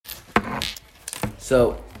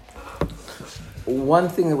So, one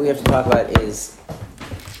thing that we have to talk about is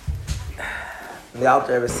the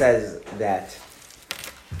Alter Rebbe says that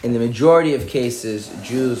in the majority of cases,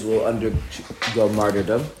 Jews will undergo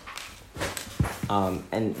martyrdom,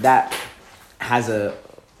 and that has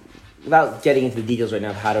without getting into the details right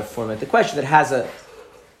now of how to formulate the question, that has a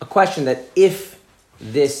question that if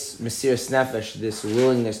this Mesiras Nefesh, this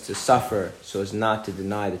willingness to suffer so as not to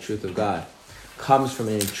deny the truth of God, comes from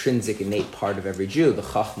an intrinsic, innate part of every Jew, the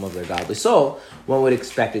chachma of their godly soul, one would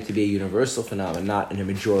expect it to be a universal phenomenon, not in a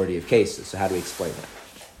majority of cases. So how do we explain that?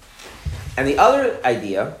 And the other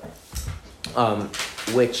idea,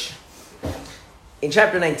 which in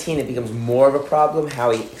chapter 19 it becomes more of a problem, how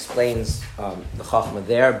he explains the chachma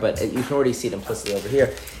there, but you can already see it implicitly over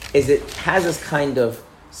here, is it has this kind of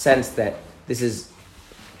sense that this is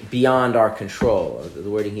beyond our control. The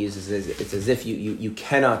wording he uses is it's as if you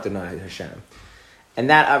cannot deny Hashem. And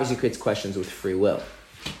that obviously creates questions with free will.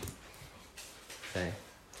 Okay.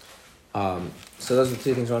 So those are the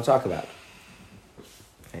two things we want to talk about.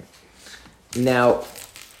 Okay. Now,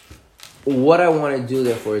 what I want to do,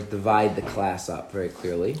 therefore, is divide the class up very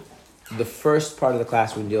clearly. The first part of the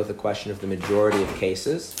class, we can deal with the question of the majority of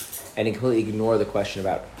cases and completely ignore the question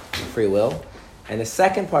about free will. And the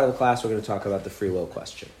second part of the class, we're going to talk about the free will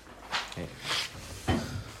question. Okay.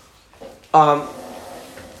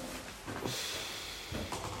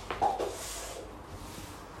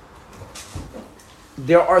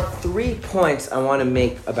 There are 3 points I want to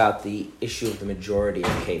make about the issue of the majority of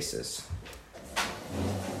cases.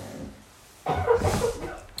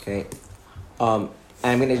 Okay. And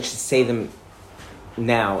I'm going to just say them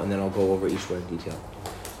now, and then I'll go over each one in detail.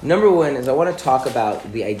 Number one is I want to talk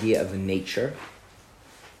about the idea of nature.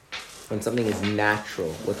 When something is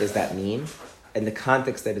natural, what does that mean? And the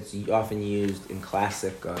context that it's often used in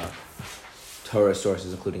classic Torah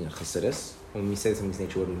sources, including in Chassidus. When we say something's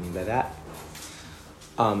nature, what do we mean by that?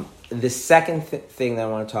 The second thing that I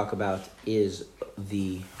want to talk about is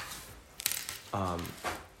the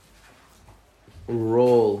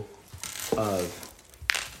role of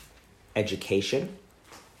education.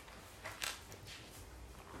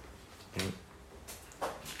 Okay.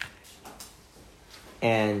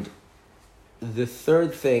 And the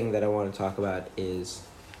third thing that I want to talk about is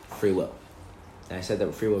free will. And I said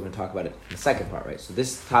that free will, we're going to talk about it in the second part, right? So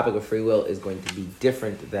this topic of free will is going to be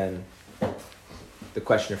different than the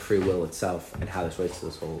question of free will itself and how this relates to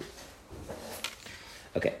this whole...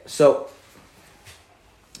 Okay, so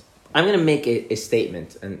I'm going to make a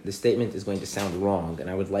statement, and the statement is going to sound wrong, and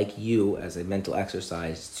I would like you, as a mental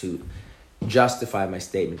exercise, to justify my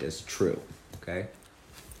statement as true, okay?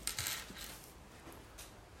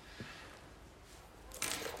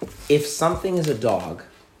 If something is a dog,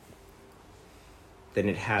 then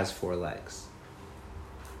it has 4 legs.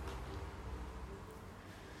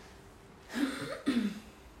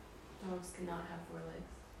 Dogs cannot have 4 legs.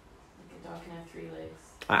 Like a dog can have 3 legs.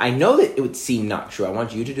 I know that it would seem not true. I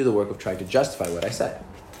want you to do the work of trying to justify what I said.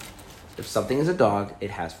 If something is a dog,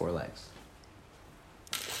 it has 4 legs.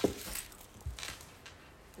 The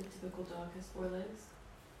typical dog has 4 legs?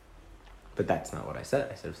 But that's not what I said.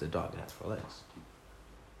 I said if it's a dog, it has 4 legs.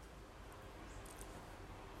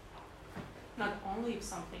 Not only if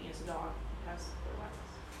something is a dog, it has 4 legs.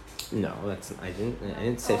 No, I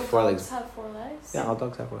didn't say 4 legs. All dogs have 4 legs? Yeah, all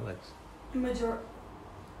dogs have 4 legs. The nature of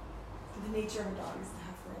a dog is to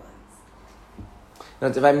have 4 legs. Now,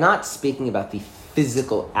 if I'm not speaking about the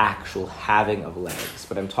physical, actual having of legs,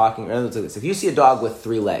 but I'm talking, in other words, like this. If you see a dog with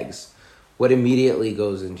 3 legs, what immediately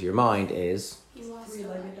goes into your mind is... He lost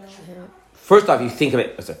 3-legged dog. First off, you think of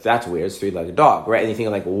it as if that's weird, it's a 3-legged dog, right? And you think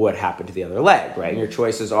of like, what happened to the other leg, right? And your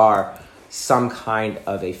choices are some kind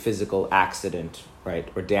of a physical accident, right?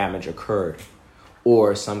 Or damage occurred,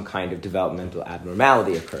 or some kind of developmental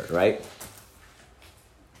abnormality occurred, right?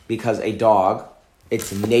 Because a dog,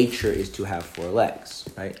 its nature is to have 4 legs,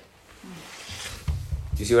 right?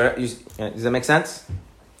 Do you see does that make sense?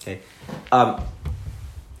 Okay.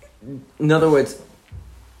 In other words,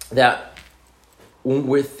 that when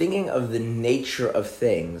we're thinking of the nature of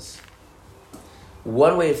things,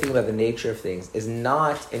 one way to think about the nature of things is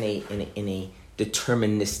not in a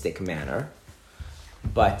deterministic manner,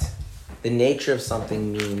 but the nature of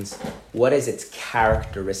something means what is its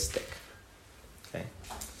characteristic. Okay,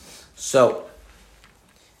 so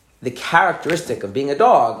the characteristic of being a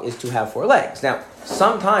dog is to have 4 legs. Now,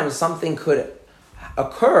 sometimes something could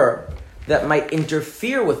occur that might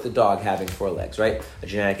interfere with the dog having 4 legs, right? A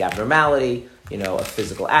genetic abnormality, a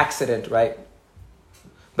physical accident, right?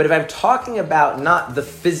 But if I'm talking about not the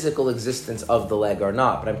physical existence of the leg or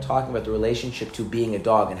not, but I'm talking about the relationship to being a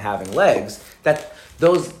dog and having legs, that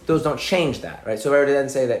those don't change that, right? So if I were to then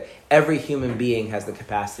say that every human being has the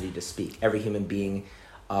capacity to speak, every human being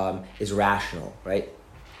is rational, right?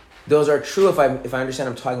 Those are true if I understand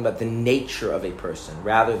I'm talking about the nature of a person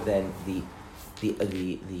rather than the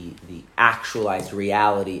actualized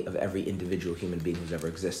reality of every individual human being who's ever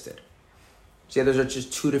existed. See, those are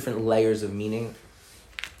just two different layers of meaning.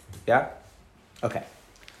 Yeah? Okay.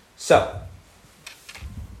 So,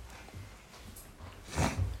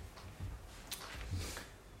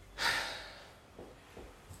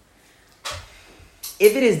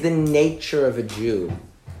 if it is the nature of a Jew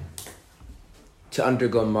to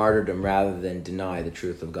undergo martyrdom rather than deny the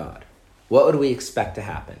truth of God, what would we expect to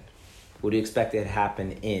happen? Would we expect it to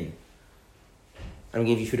happen in? I'm going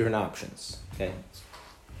to give you two different options. Okay?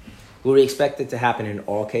 Would we expect it to happen in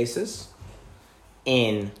all cases?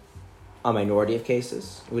 In a minority of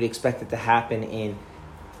cases? Would we expect it to happen in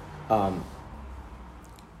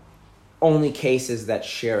only cases that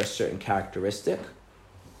share a certain characteristic?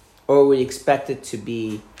 Or would we expect it to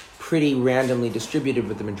be pretty randomly distributed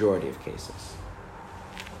with the majority of cases?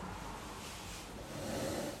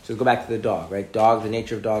 So go back to the dog, right? Dog, the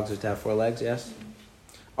nature of dogs is to have 4 legs, yes?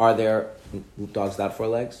 Are there dogs without 4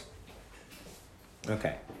 legs?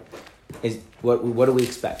 Okay. What do we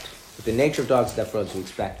expect? With the nature of dogs that have 4 legs, we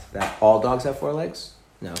expect that all dogs have 4 legs?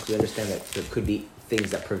 No, because we understand that there could be things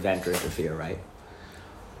that prevent or interfere, right?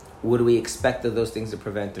 Would we expect that those things that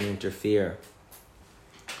prevent and interfere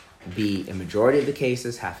be a majority of the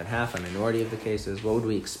cases, half and half, a minority of the cases? What would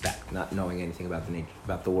we expect, not knowing anything about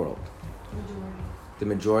the world? Majority. The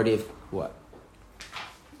majority of what?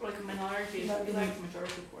 Like a minority, like the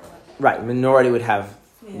majority 4 legs. Right, minority would have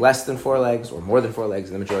less than 4 legs or more than 4 legs,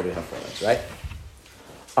 and the majority would have 4 legs,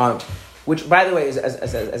 right? Which, by the way, is,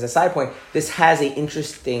 as a side point, this has an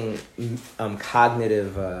interesting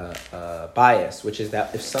cognitive bias, which is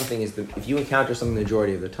that if you encounter something the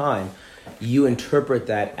majority of the time, you interpret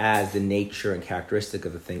that as the nature and characteristic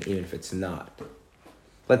of the thing, even if it's not.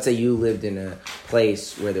 Let's say you lived in a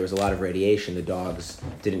place where there was a lot of radiation, the dogs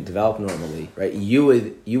didn't develop normally, right? You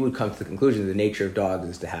would come to the conclusion that the nature of dogs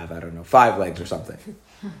is to have, 5 legs or something,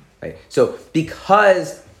 right? So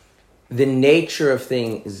because the nature of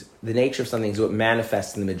something is what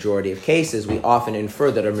manifests in the majority of cases, we often infer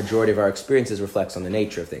that a majority of our experiences reflects on the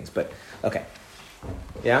nature of things. But, okay.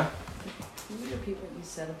 Yeah? Can you repeat what you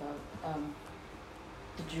said about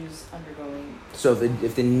the Jews undergoing... So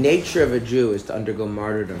if the nature of a Jew is to undergo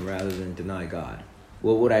martyrdom rather than deny God,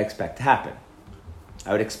 what would I expect to happen?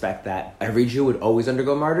 I would expect that every Jew would always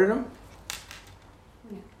undergo martyrdom?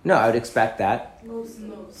 Yeah. No, I would expect that...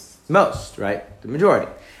 Most, right? The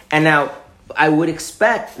majority. And now, I would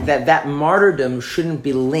expect that martyrdom shouldn't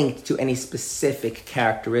be linked to any specific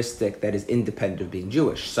characteristic that is independent of being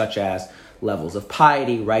Jewish, such as levels of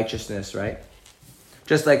piety, righteousness, right?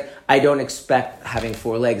 Just like I don't expect having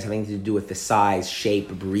 4 legs having to do with the size, shape,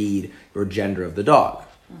 breed, or gender of the dog,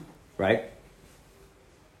 right?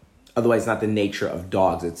 Otherwise, it's not the nature of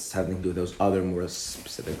dogs. It's having to do with those other more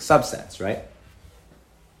specific subsets, right?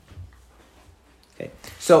 Okay.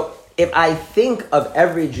 So if I think of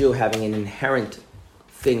every Jew having an inherent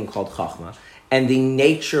thing called chachma, and the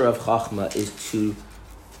nature of chachma is to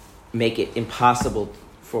make it impossible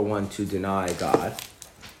for one to deny God,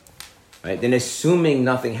 right? Then assuming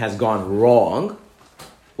nothing has gone wrong,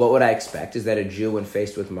 what would I expect is that a Jew, when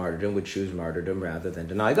faced with martyrdom, would choose martyrdom rather than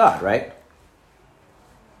deny God, right?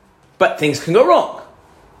 But things can go wrong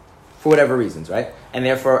for whatever reasons, right? And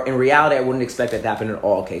therefore, in reality, I wouldn't expect that to happen in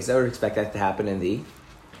all cases. I would expect that to happen in the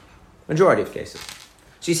majority of cases.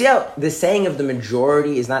 So you see how the saying of the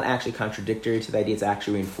majority is not actually contradictory to the idea, it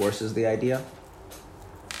actually reinforces the idea?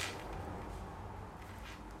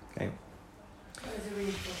 Okay.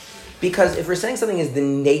 Because if we're saying something is the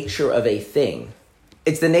nature of a thing,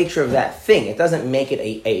 it's the nature of that thing. It doesn't make it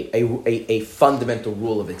a fundamental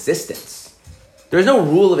rule of existence. There's no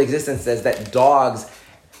rule of existence that says that dogs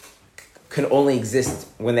can only exist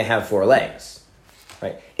when they have 4 legs,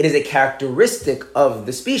 right? It is a characteristic of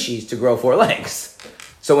the species to grow 4 legs.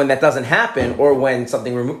 So when that doesn't happen, or when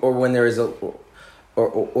there's not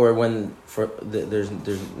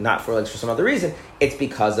 4 legs for some other reason, it's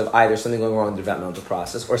because of either something going wrong in the developmental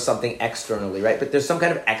process or something externally, right? But there's some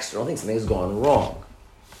kind of external thing, something has gone wrong.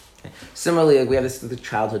 Okay. Similarly, we have this with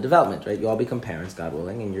childhood development, right? You all become parents, God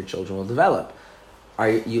willing, and your children will develop.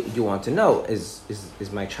 You want to know, is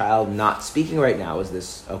my child not speaking right now? Is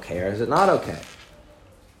this okay or is it not okay?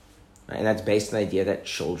 Right? And that's based on the idea that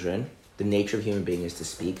children, the nature of human being is to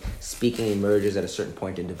speak. Speaking emerges at a certain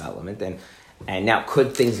point in development, And now,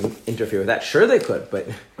 could things interfere with that? Sure, they could, but,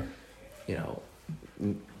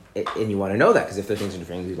 and you want to know that, because if there are things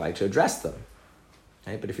interfering, you'd like to address them.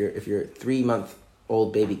 Right? But if your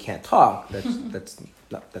 3-month-old baby can't talk,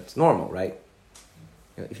 that's normal, right?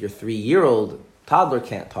 If your 3-year-old toddler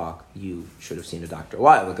can't talk, you should have seen a doctor a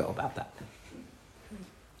while ago about that.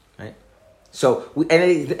 Right? So,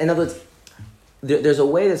 in other words, there's a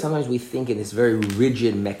way that sometimes we think in this very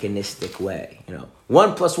rigid, mechanistic way.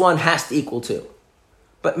 1 + 1 has to equal 2.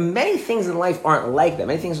 But many things in life aren't like that.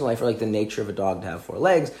 Many things in life are like the nature of a dog to have 4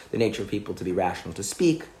 legs, the nature of people to be rational, to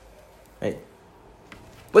speak. Right?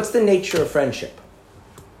 What's the nature of friendship?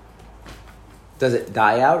 Does it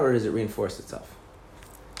die out or does it reinforce itself?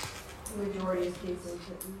 The majority of cases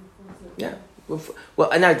that Yeah.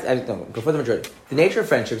 Well, and before the majority. The nature of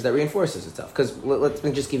friendship is that reinforces itself. Because let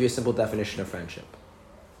me just give you a simple definition of friendship.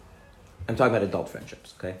 I'm talking about adult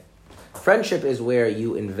friendships, okay? Friendship is where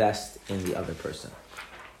you invest in the other person.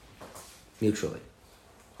 Mutually.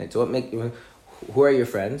 Right? So who are your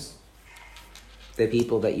friends? The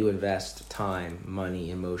people that you invest time,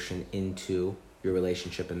 money, emotion into your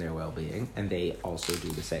relationship and their well-being, and they also do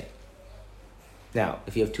the same. Now,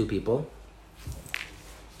 if you have 2 people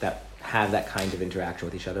that have that kind of interaction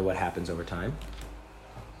with each other, what happens over time?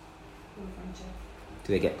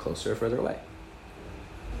 Do they get closer or further away?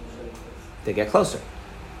 They get closer.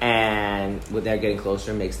 And what they're getting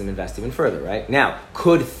closer makes them invest even further, right? Now,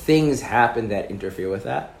 could things happen that interfere with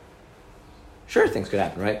that? Sure, things could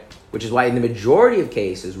happen, right? Which is why in the majority of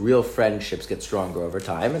cases, real friendships get stronger over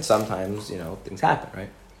time, and sometimes, things happen, right?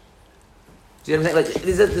 See what I'm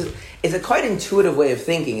saying? It's a quite intuitive way of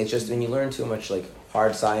thinking. It's just when you learn too much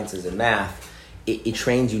hard sciences and math, it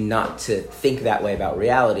trains you not to think that way about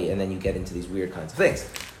reality, and then you get into these weird kinds of things.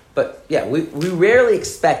 But yeah, we rarely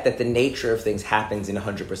expect that the nature of things happens in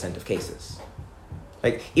 100% of cases.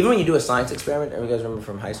 Even when you do a science experiment, you guys remember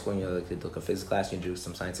from high school, when you took a physics class, you do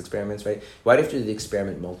some science experiments, right? Why do you have to do the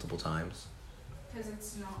experiment multiple times? Because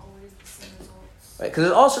it's not always the same results. Right? Because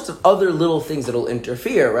there's all sorts of other little things that'll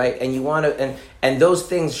interfere, right? And you want to, and those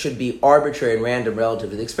things should be arbitrary and random relative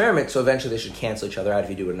to the experiment, so eventually they should cancel each other out if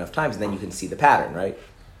you do it enough times, and then you can see the pattern, right?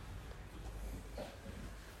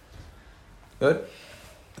 Good?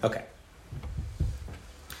 Okay.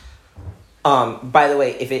 By the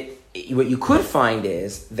way, what you could find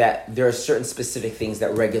is that there are certain specific things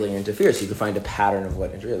that regularly interfere. So you can find a pattern of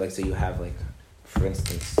what interferes. So you have, for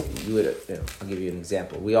instance, I'll give you an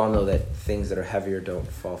example. We all know that things that are heavier don't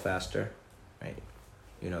fall faster, right?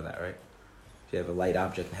 You know that, right? If you have a light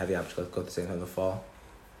object and heavy object, go at the same time to fall.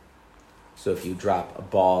 So if you drop a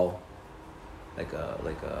ball, like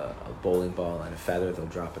a bowling ball and a feather, they'll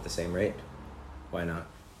drop at the same rate. Why not?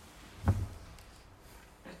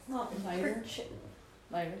 Not lighter.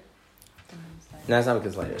 Lighter. No, it's not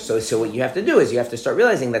because it's lighter. So what you have to do is you have to start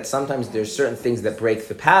realizing that sometimes there's certain things that break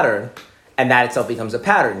the pattern, and that itself becomes a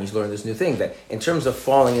pattern. You learn this new thing that in terms of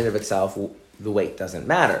falling in of itself, the weight doesn't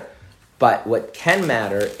matter. But what can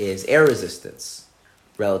matter is air resistance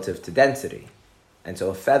relative to density. And so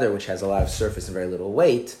a feather, which has a lot of surface and very little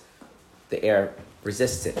weight, the air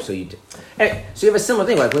resists it. So you have a similar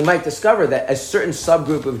thing. We might discover that a certain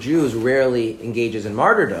subgroup of Jews rarely engages in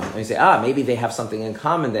martyrdom. And you say, maybe they have something in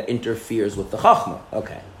common that interferes with the Chachma.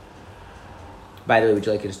 Okay. By the way, would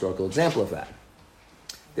you like a historical example of that?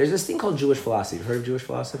 There's this thing called Jewish philosophy. You've heard of Jewish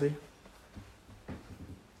philosophy?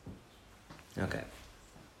 Okay.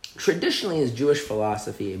 Traditionally, is Jewish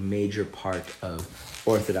philosophy a major part of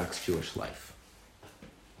Orthodox Jewish life?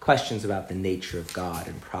 Questions about the nature of God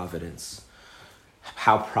and providence,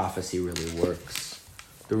 how prophecy really works,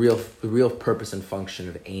 the real purpose and function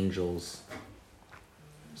of angels.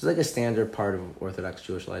 Is it a standard part of Orthodox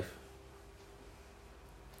Jewish life?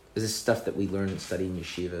 Is this stuff that we learn and study in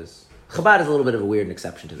yeshivas? Chabad is a little bit of a weird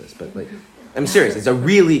exception to this, but I'm serious. It's a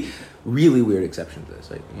really, really weird exception to this.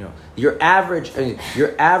 Your average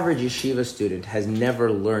yeshiva student has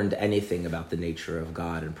never learned anything about the nature of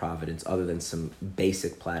God and providence other than some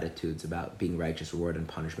basic platitudes about being righteous, reward, and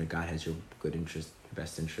punishment. God has your good interest, your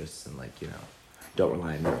best interests, and don't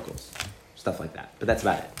rely on miracles, stuff like that. But that's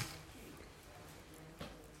about it.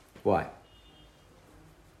 Why?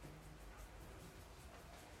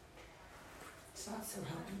 It's not so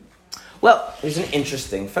helpful. Well, there's an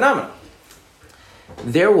interesting phenomenon.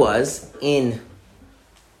 There was in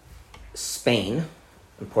Spain,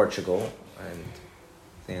 and Portugal, and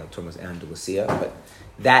the term was Andalusia, but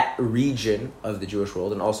that region of the Jewish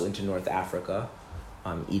world, and also into North Africa,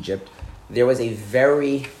 Egypt, there was a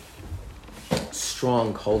very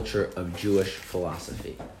strong culture of Jewish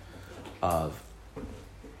philosophy, of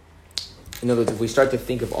in other words, if we start to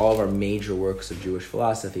think of all of our major works of Jewish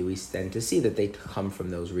philosophy, we tend to see that they come from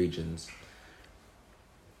those regions.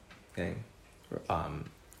 Okay,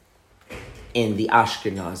 in the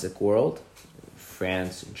Ashkenazic world,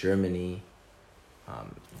 France, Germany,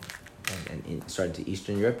 and started to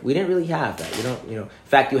Eastern Europe, we didn't really have that. In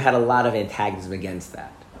fact, you had a lot of antagonism against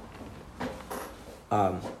that.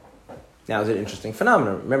 Now, it's an interesting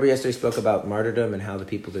phenomenon. Remember yesterday we spoke about martyrdom and how the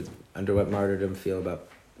people that underwent martyrdom feel about,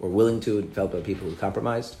 or willing to, felt about people who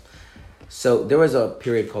compromised. So there was a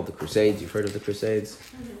period called the Crusades. You've heard of the Crusades?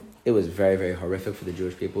 Mm-hmm. It was very, very horrific for the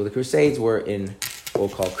Jewish people. The Crusades were in what we'll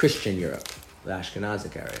call Christian Europe, the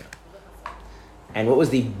Ashkenazic area. And what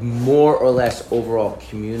was the more or less overall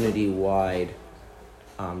community-wide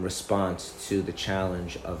response to the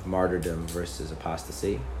challenge of martyrdom versus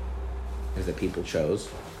apostasy? Is that people chose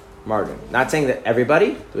martyrdom. Not saying that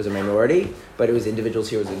everybody, there was a minority, but it was individuals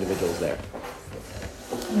here, it was individuals there.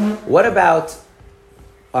 What about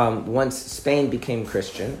once Spain became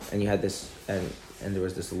Christian, and you had this, and there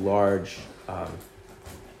was this large,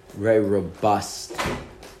 very robust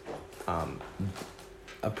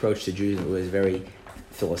approach to Judaism. It was very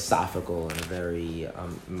philosophical and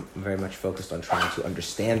very much focused on trying to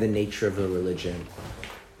understand the nature of the religion.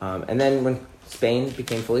 And then when Spain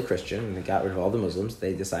became fully Christian and they got rid of all the Muslims,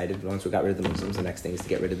 they decided once we got rid of the Muslims, the next thing is to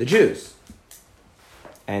get rid of the Jews.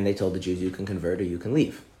 And they told the Jews, you can convert or you can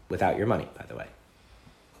leave, without your money, by the way.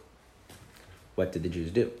 What did the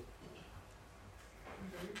Jews do?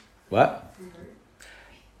 What?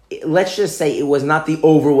 Let's just say it was not the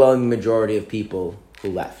overwhelming majority of people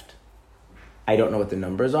who left. I don't know what the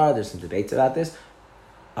numbers are. There's some debates about this.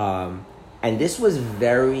 And this was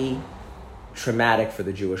very traumatic for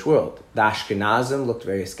the Jewish world. The Ashkenazim looked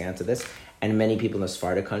very askance at this, and many people in the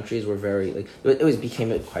Sephardic countries were very,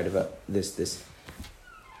 became quite of this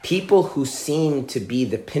people who seemed to be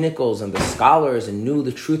the pinnacles and the scholars and knew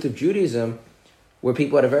the truth of Judaism were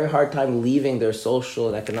people who had a very hard time leaving their social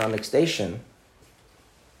and economic station.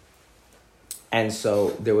 And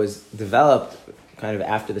so there was developed, kind of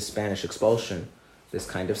after the Spanish expulsion, this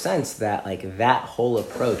kind of sense that that whole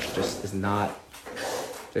approach just is not,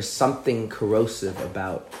 there's something corrosive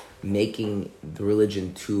about making the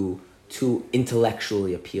religion too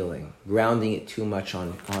intellectually appealing, grounding it too much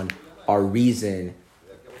on our reason.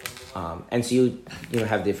 And so you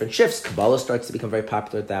have different shifts. Kabbalah starts to become very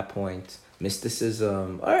popular at that point.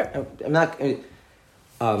 Mysticism. All right, and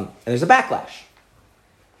there's a backlash.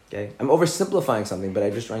 Okay, I'm oversimplifying something, but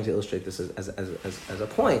I'm just trying to illustrate this as a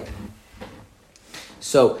point.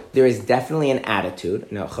 So there is definitely an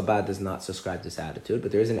attitude. Now, Chabad does not subscribe to this attitude,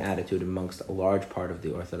 but there is an attitude amongst a large part of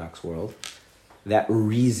the Orthodox world that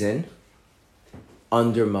reason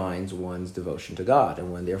undermines one's devotion to God,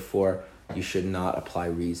 and when therefore you should not apply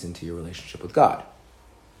reason to your relationship with God.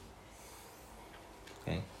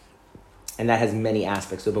 Okay, and that has many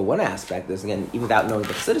aspects. So, but one aspect is, again, even without knowing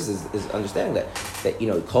the Chassidus, is understanding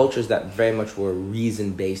that cultures that very much were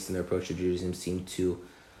reason based in their approach to Judaism seem to,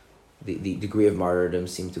 the degree of martyrdom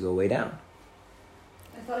seemed to go way down.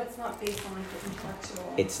 I thought it's not based on the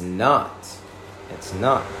intellectual. It's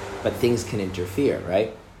not. But things can interfere,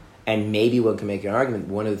 right? And maybe one can make an argument.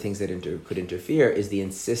 One of the things that could interfere is the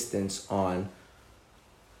insistence on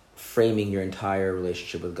framing your entire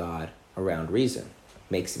relationship with God around reason.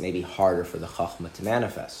 Makes it maybe harder for the Chachma to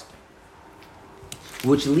manifest.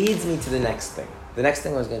 Which leads me to the next thing. The next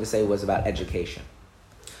thing I was going to say was about education.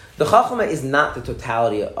 The Chachma is not the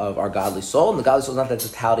totality of our godly soul, and the godly soul is not the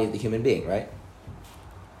totality of the human being, right?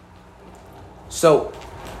 So,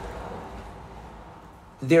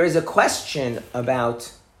 there is a question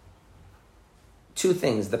about two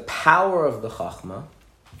things: the power of the Chachma,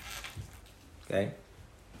 okay,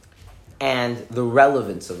 and the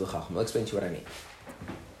relevance of the Chachma. I'll explain to you what I mean.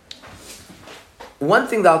 One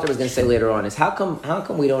thing the author was going to say later on is how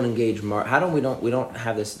come we don't engage we don't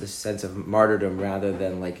have this sense of martyrdom rather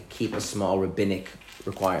than keep a small rabbinic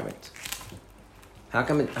requirement? How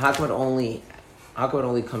come it only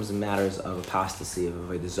comes in matters of apostasy, of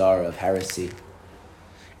avodah zarah, of heresy?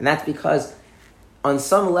 And that's because on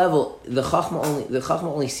some level the Chachma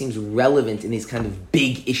only seems relevant in these kind of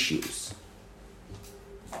big issues.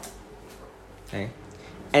 Okay?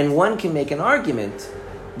 And one can make an argument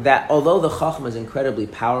that although the Chachma is incredibly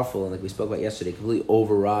powerful, and like we spoke about yesterday, completely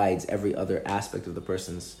overrides every other aspect of the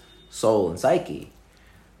person's soul and psyche,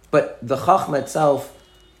 but the Chachma itself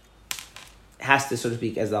has to, so to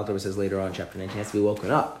speak, as the author says later on in chapter 19, has to be woken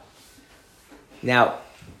up. Now,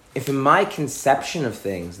 if in my conception of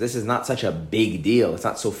things, this is not such a big deal, it's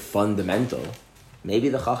not so fundamental, maybe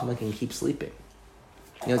the Chachma can keep sleeping.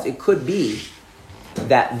 It could be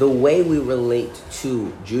that the way we relate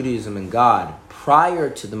to Judaism and God prior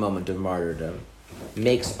to the moment of martyrdom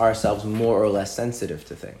makes ourselves more or less sensitive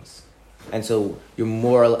to things. And so you're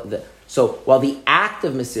more or less... So while the act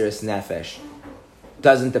of Mesiras Nefesh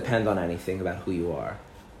doesn't depend on anything about who you are,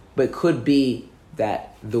 but it could be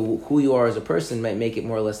that who you are as a person might make it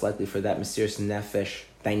more or less likely for that Mesiras Nefesh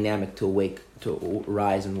dynamic to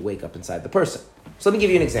rise and wake up inside the person. So let me give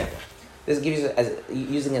you an example. This gives you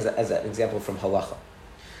as an example from halacha.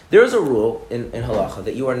 There is a rule in halacha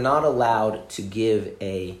that you are not allowed to give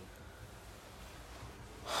a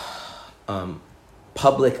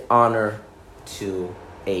public honor to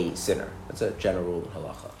a sinner. That's a general rule in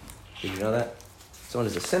halacha. Did you know that? Someone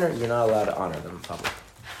is a sinner, you're not allowed to honor them in public.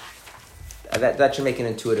 That should make an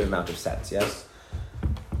intuitive amount of sense, yes?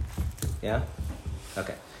 Yeah?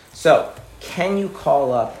 Okay. So, can you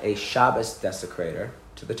call up a Shabbos desecrator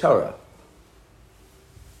to the Torah?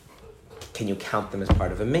 Can you count them as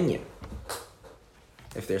part of a minyan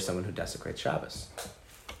if there's someone who desecrates Shabbos?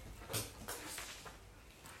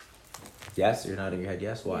 Yes? You're nodding your head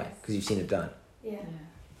yes? Why? Because you've seen it done. Yeah.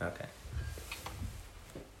 Okay.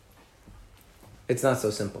 It's not so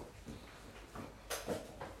simple.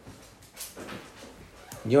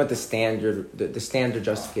 You know what the standard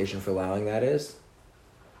justification for allowing that is?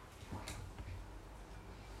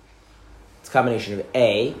 It's a combination of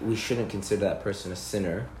A, we shouldn't consider that person a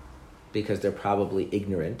sinner because they're probably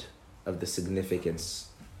ignorant of the significance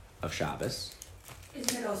of Shabbos.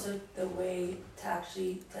 Isn't it also the way to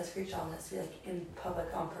actually desecrate Shabbos has to be like in public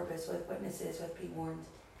on purpose with witnesses, with be warned?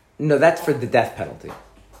 No, that's for the death penalty.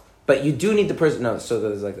 But you do need the person. No, so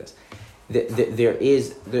there's like this.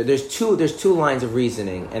 There's two lines of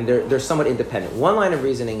reasoning, and they're somewhat independent. One line of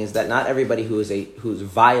reasoning is that not everybody who's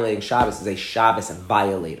violating Shabbos is a Shabbos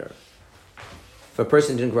violator. If a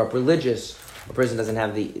person didn't grow up religious, a person doesn't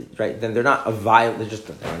have the right, then they're not a violator.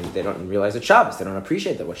 They don't realize it's Shabbos. They don't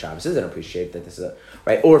appreciate that what Shabbos is. They don't appreciate that this is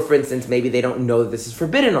right. Or for instance, maybe they don't know that this is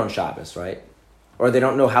forbidden on Shabbos, right? Or they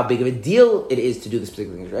don't know how big of a deal it is to do this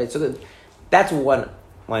particular thing, right? So that's one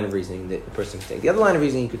line of reasoning that a person could take. The other line of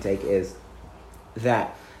reasoning you could take is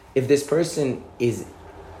that if this person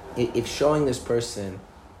if showing this person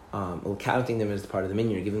or counting them as part of the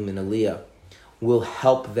minyan or giving them an aliyah will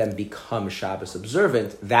help them become Shabbos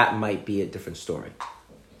observant, that might be a different story.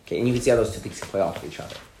 Okay, and you can see how those two things play off of each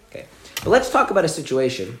other. Okay, but let's talk about a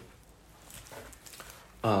situation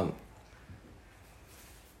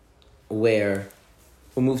where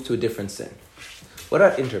we'll move to a different sin. What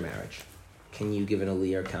about intermarriage? Can you give an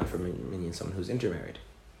aliyah or count for minyan someone who's intermarried?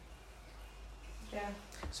 Yeah.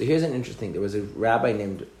 So here's an interesting. There was a rabbi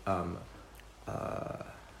named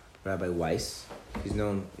Rabbi Weiss. He's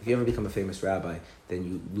known. If you ever become a famous rabbi, then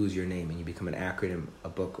you lose your name and you become an acronym, a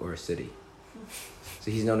book, or a city.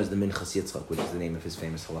 So he's known as the Minchas Yitzchak, which is the name of his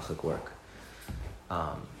famous halachic work.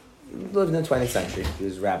 He lived in the 20th century. He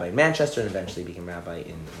was rabbi in Manchester and eventually became rabbi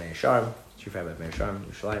in Meir Sharm, chief rabbi of Meir Sharm,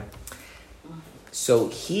 Yerushalayim. So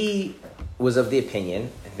he was of the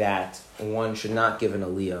opinion that one should not give an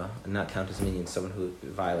aliyah and not count as minyan someone who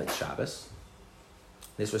violates Shabbos.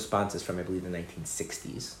 This response is from, I believe, the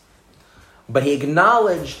 1960s. But he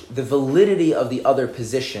acknowledged the validity of the other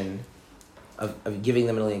position of giving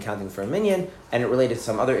them an aliyah and counting for a minyan, and it related to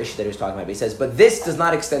some other issue that he was talking about. But he says, but this does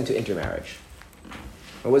not extend to intermarriage.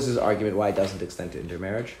 What was his argument why it doesn't extend to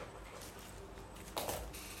intermarriage?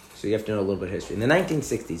 So you have to know a little bit of history. In the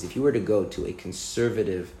 1960s, if you were to go to a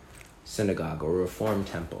conservative synagogue or a reform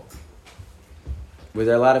temple, were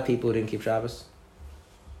there a lot of people who didn't keep Shabbos?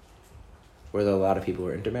 Were there a lot of people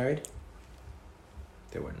who were intermarried?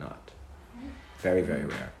 There were not. Very, very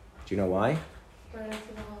rare. Do you know why? Right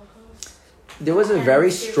after the Holocaust. There was a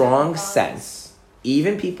very strong sense,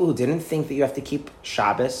 even people who didn't think that you have to keep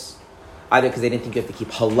Shabbos, either because they didn't think you have to keep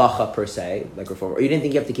halacha per se, like reform, or you didn't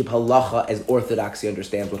think you have to keep halacha as orthodoxy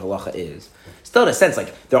understands what halacha is. Still in a sense,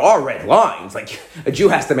 like, there are red lines, like, a Jew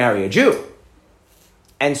has to marry a Jew.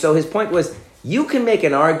 And so his point was, you can make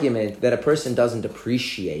an argument that a person doesn't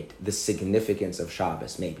appreciate the significance of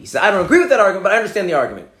Shabbos, maybe. So I don't agree with that argument, but I understand the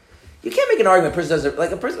argument. You can't make an argument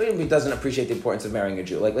a person who doesn't appreciate the importance of marrying a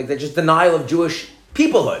Jew. Like they're just denial of Jewish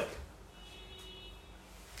peoplehood.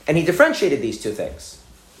 And he differentiated these two things.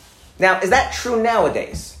 Now, is that true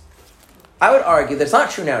nowadays? I would argue that it's not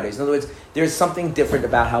true nowadays. In other words, there's something different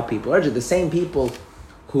about how people are. The same people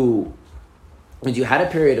who, when you had a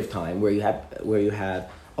period of time where you had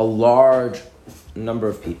a large number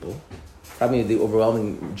of people, probably the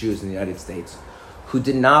overwhelming Jews in the United States, who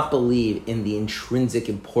did not believe in the intrinsic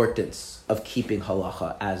importance of keeping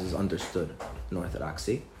halacha as is understood in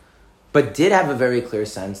Orthodoxy, but did have a very clear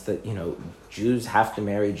sense that, Jews have to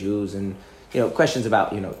marry Jews and questions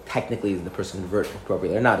about, technically the person convert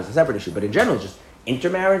appropriately or not is a separate issue. But in general, just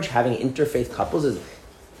intermarriage, having interfaith couples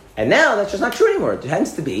and now that's just not true anymore. It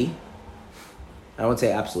tends to be, I won't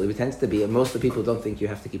say absolutely, but it tends to be, and most of the people don't think you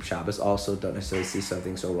have to keep Shabbos, also don't necessarily see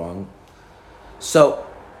something so wrong. So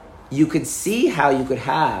you could see how you could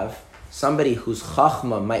have somebody whose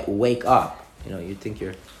chachma might wake up. You think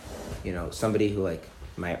you're, somebody who like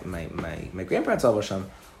my grandparents Al Hashem,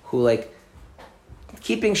 who like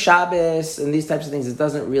keeping Shabbos and these types of things. It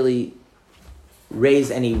doesn't really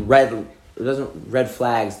raise any red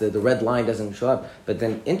flags. The red line doesn't show up. But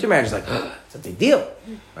then intermarriage is like it's a big deal,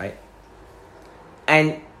 right?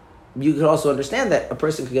 And you could also understand that a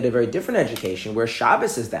person could get a very different education where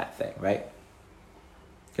Shabbos is that thing, right?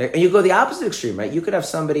 Okay? And you go the opposite extreme, right? You could have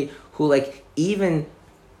somebody who like even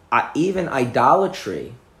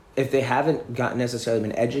idolatry, if they haven't necessarily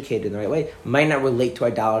been educated in the right way, might not relate to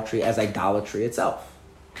idolatry as idolatry itself.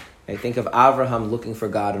 I think of Avraham looking for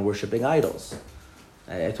God and worshiping idols.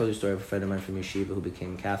 I told you a story of a friend of mine from Yeshiva who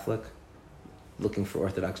became Catholic, looking for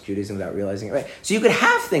Orthodox Judaism without realizing it, right? So you could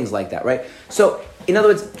have things like that, right? So, in other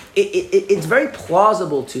words, it's very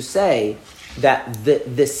plausible to say that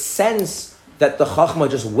the sense that the Chachma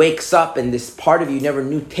just wakes up and this part of you never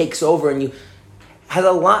knew takes over and you has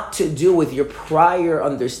a lot to do with your prior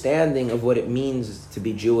understanding of what it means to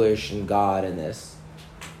be Jewish and God and this.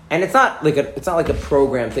 And it's not like a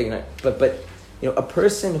program thing, but a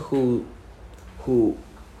person who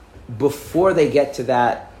before they get to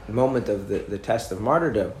that moment of the test of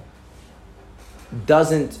martyrdom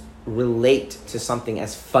doesn't relate to something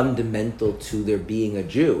as fundamental to their being a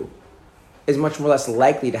Jew is much more less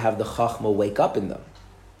likely to have the Chachma wake up in them.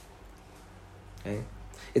 Okay?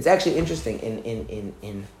 It's actually interesting.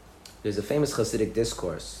 In there's a famous Hasidic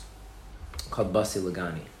discourse called Basi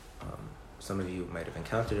Lagani. Some of you might have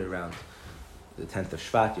encountered it around the 10th of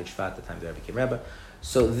Shvat, Yud Shvat, the time the Rebbe became Rebbe.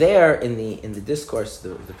 So there, in the discourse,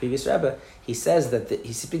 the previous Rebbe, he says that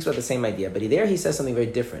he speaks about the same idea, but he says something very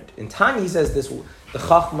different. In Tanya, he says the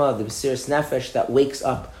Chachma, the Mesirat nefesh that wakes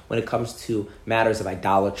up when it comes to matters of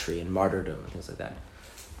idolatry and martyrdom and things like that.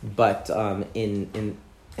 But in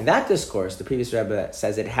that discourse, the previous Rebbe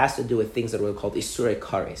says it has to do with things that are called isurei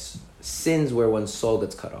kares, sins where one's soul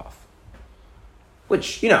gets cut off,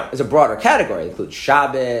 which is a broader category. It includes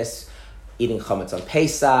Shabbos, eating chametz on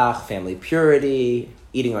Pesach, family purity,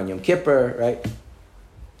 eating on Yom Kippur, right?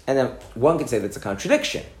 And then one could say that's a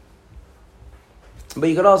contradiction. But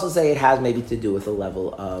you could also say it has maybe to do with a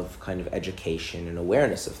level of kind of education and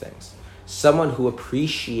awareness of things. Someone who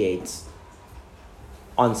appreciates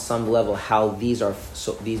on some level how these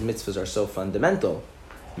mitzvahs are so fundamental,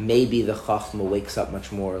 maybe the chachma wakes up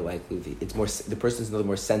much more likely. The person's a little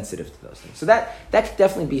more sensitive to those things. So that could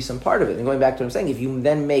definitely be some part of it. And going back to what I'm saying, if you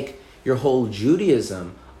then make your whole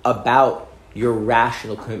Judaism about your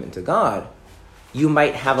rational commitment to God, you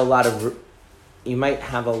might have a lot of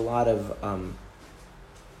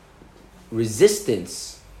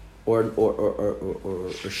resistance or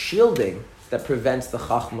shielding that prevents the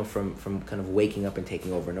chachma from kind of waking up and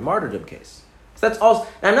taking over in a martyrdom case. So that's also.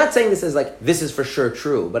 And I'm not saying this is for sure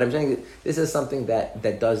true, but I'm saying that this is something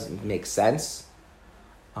that does make sense.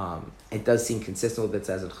 It does seem consistent with what it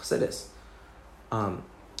says in Chassidus.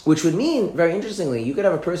 Which would mean, very interestingly, you could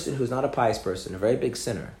have a person who's not a pious person, a very big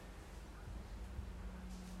sinner,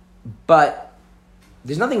 but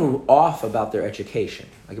there's nothing off about their education.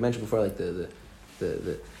 Like I mentioned before, like the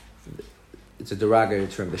it's a derogatory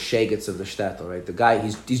term, the shegets of the shtetl, right? The guy,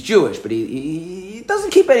 he's Jewish, but he doesn't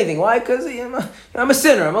keep anything. Why? Because I'm a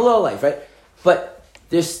sinner, I'm a lowlife, right? But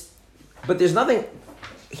there's nothing.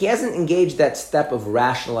 He hasn't engaged that step of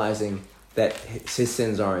rationalizing that his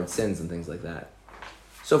sins aren't sins and things like that.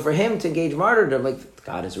 So for him to engage martyrdom, like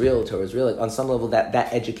God is real, Torah is real, like on some level that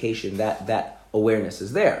education, that awareness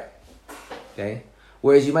is there. Okay?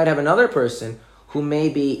 Whereas you might have another person who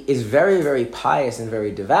maybe is very, very pious and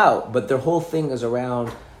very devout, but their whole thing is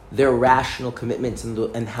around their rational commitments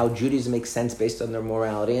and how Judaism makes sense based on their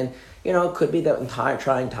morality. And, it could be that in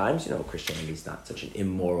trying times, Christianity is not such an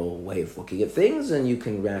immoral way of looking at things, and you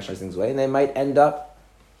can rationalize things away, and they might end up.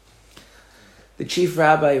 The chief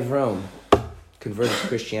rabbi of Rome converted to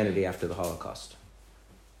Christianity after the Holocaust.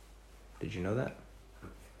 Did you know that?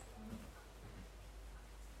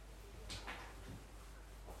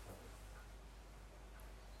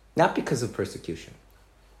 Not because of persecution,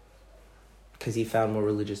 because he found more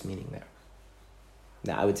religious meaning there.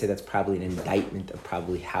 Now, I would say that's probably an indictment of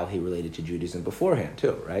probably how he related to Judaism beforehand,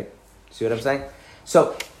 too, right? See what I'm saying?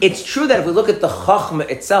 So, it's true that if we look at the Chachma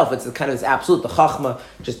itself, it's it's absolute. The Chachma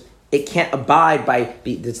it can't abide by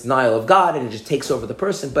the denial of God, and it just takes over the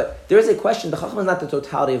person. But there is a question, the Chachma is not the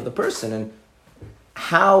totality of the person, and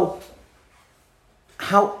how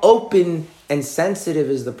open and sensitive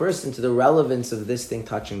is the person to the relevance of this thing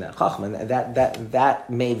touching that chachma, and that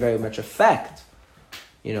may very much affect,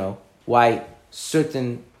 why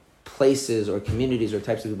certain places or communities or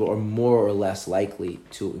types of people are more or less likely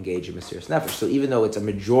to engage in Mesiras Nefesh. So even though it's a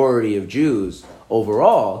majority of Jews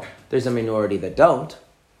overall, there's a minority that don't,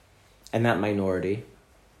 and that minority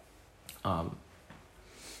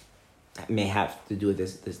may have to do with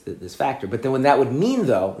this factor. But then when that would mean,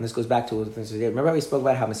 though, and this goes back to what remember how we spoke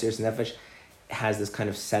about how Mesiras Nefesh has this kind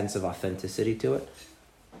of sense of authenticity to it?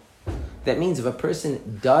 That means if a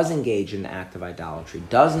person does engage in an act of idolatry,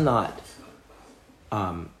 does not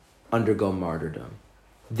undergo martyrdom,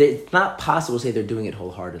 it's not possible to say they're doing it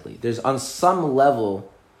wholeheartedly. There's on some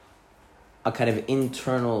level a kind of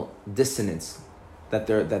internal dissonance that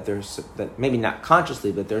maybe not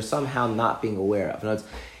consciously, but they're somehow not being aware of. In other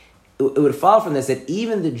words, it would follow from this that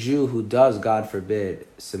even the Jew who does, God forbid,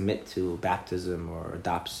 submit to baptism or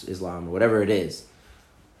adopts Islam or whatever it is,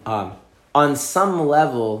 on some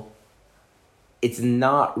level, it's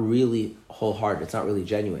not really wholehearted, it's not really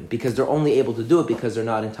genuine, because they're only able to do it because they're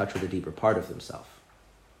not in touch with a deeper part of themselves.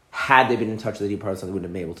 Had they been in touch with a deeper part of themselves, they wouldn't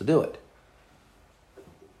have been able to do it.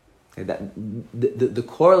 Okay, that the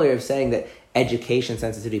corollary of saying that education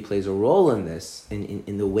sensitivity plays a role in this,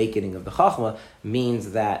 in the awakening of the Chachma,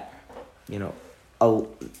 means that,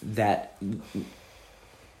 that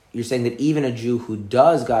you're saying that even a Jew who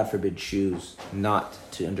does, God forbid, choose not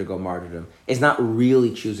to undergo martyrdom is not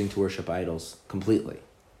really choosing to worship idols completely.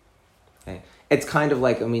 Okay? It's kind of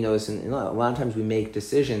like, and we know this, a lot of times we make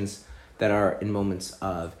decisions that are in moments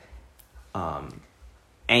of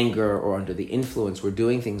anger or under the influence. We're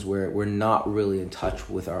doing things where we're not really in touch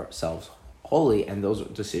with ourselves wholly, and those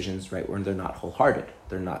decisions, right, when they're not wholehearted,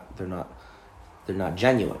 they're not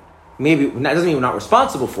genuine. Maybe that doesn't mean we're not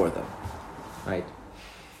responsible for them, right?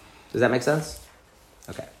 Does that make sense?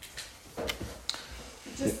 Okay.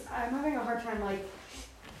 I'm having a hard time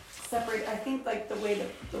separate. I think the way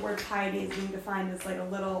the word piety is being defined is a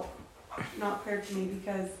little not clear to me,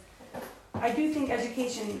 because I do think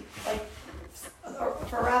education,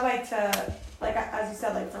 for a rabbi to, as you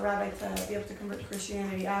said, for a rabbi to be able to convert to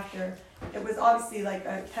Christianity after, it was obviously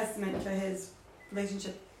a testament to his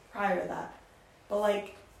relationship prior to that. But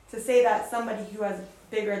to say that somebody who has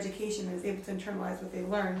bigger education and is able to internalize what they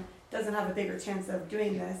learn doesn't have a bigger chance of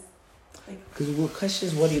doing this. Because the question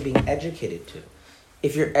is, what are you being educated to?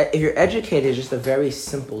 If you're educated, it's just a very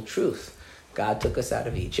simple truth. God took us out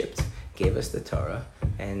of Egypt, gave us the Torah,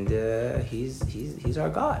 and he's our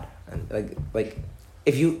God. And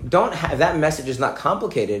if you don't have that message, is not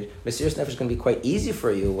complicated, Mesiras Nefesh is going to be quite easy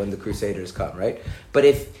for you when the Crusaders come, right? But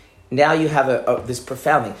if now you have this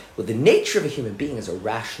profound thing, well, the nature of a human being is a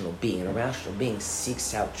rational being, and a rational being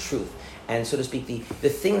seeks out truth. And so to speak, the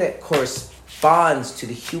thing that corresponds to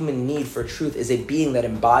the human need for truth is a being that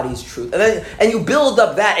embodies truth. And you build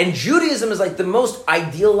up that, and Judaism is the most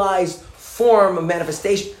idealized form of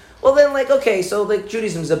manifestation. Well then, okay, so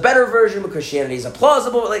Judaism is a better version, but Christianity is a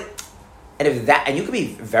plausible, and if that, and you could be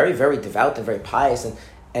very, very devout and very pious,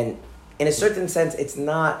 and in a certain sense, it's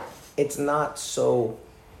not so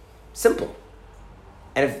simple.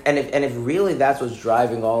 And if really that's what's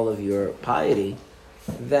driving all of your piety,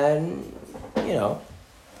 then you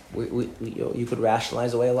could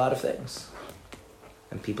rationalize away a lot of things,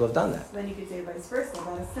 and people have done that. So then you could say vice versa,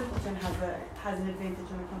 that a simpleton has an advantage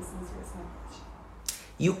when it comes to Mesiras Nefesh.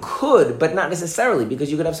 You could, but not necessarily,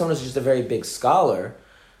 because you could have someone who's just a very big scholar,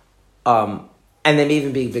 and they may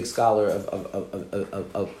even be a big scholar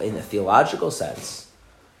of in a theological sense,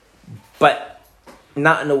 but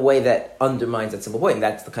not in a way that undermines that simple point. And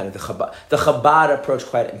that's the kind of the Chabad approach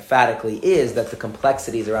quite emphatically is that the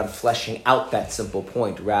complexity is around fleshing out that simple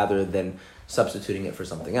point rather than substituting it for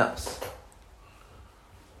something else.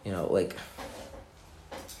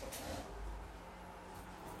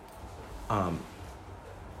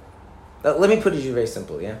 Let me put it to you very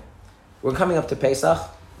simply, yeah? We're coming up to Pesach.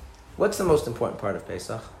 What's the most important part of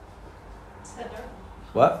Pesach? Seder.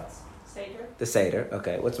 What? Seder. The Seder.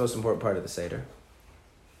 Okay. What's the most important part of the Seder?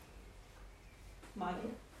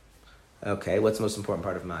 Magid. Okay. What's the most important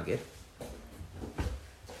part of Magid?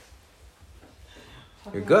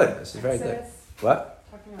 You're good. This is very good. What?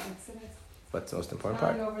 Talking about Exodus. What's the most important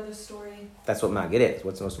part? Going over the story. That's what Magid is.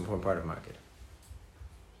 What's the most important part of Magid?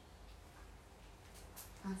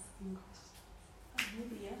 Asking questions.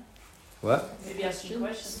 Maybe, yeah. What? Maybe asking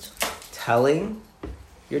questions. Telling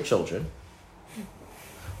your children,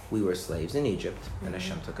 we were slaves in Egypt and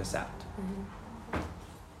Hashem took us out.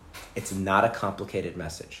 It's not a complicated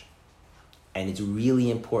message. And it's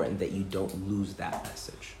really important that you don't lose that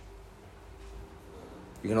message.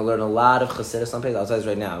 You're going to learn a lot of Chassidus some places. I'll tell you this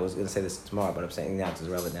right now. I was going to say this tomorrow, but I'm saying it now because it's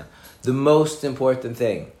relevant now. The most important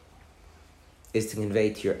thing is to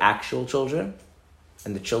convey to your actual children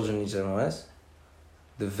and the children in each other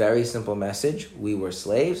the very simple message: we were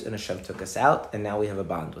slaves and Hashem took us out, and now we have a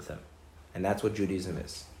bond with Him. And that's what Judaism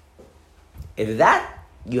is. If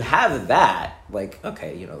you have that,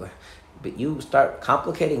 okay, but you start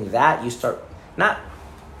complicating that, you start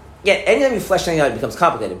anytime you flesh anything out, it becomes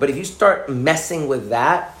complicated. But if you start messing with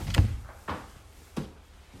that,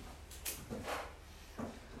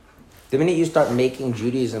 the minute you start making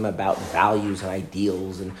Judaism about values and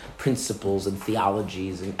ideals and principles and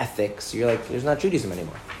theologies and ethics, you're like, there's not Judaism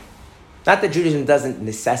anymore. Not that Judaism doesn't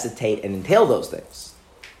necessitate and entail those things.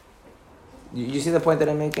 You see the point that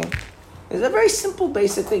I'm making? It's a very simple,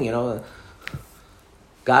 basic thing,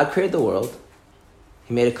 God created the world.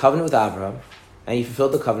 He made a covenant with Abraham, and He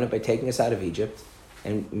fulfilled the covenant by taking us out of Egypt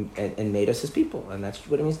and made us His people. And that's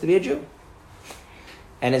what it means to be a Jew.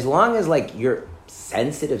 And as long as you're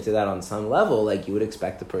sensitive to that on some level, you would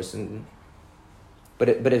expect the person. But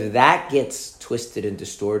if that gets twisted and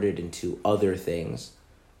distorted into other things,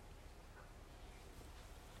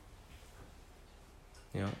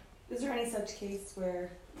 Is there any such case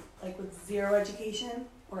where, with zero education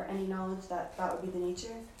or any knowledge, that would be the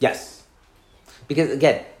nature? Yes. Because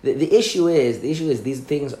again, the issue is these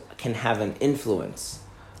things can have an influence.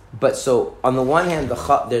 But so on the one hand, the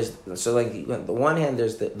chachma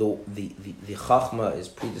is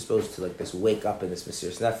predisposed to this wake up and this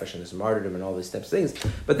Mesiras Nefesh and this martyrdom and all these types of things.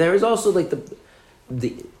 But there is also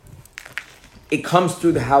it comes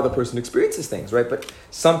through how the person experiences things, right? But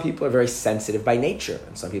some people are very sensitive by nature,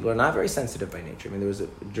 and some people are not very sensitive by nature. I mean, there was a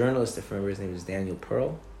journalist, if I remember his name, was Daniel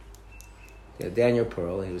Pearl. Yeah, Daniel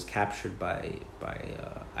Pearl. He was captured by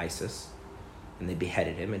ISIS. And they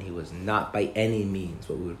beheaded him, and he was not by any means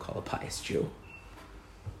what we would call a pious Jew.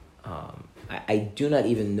 I do not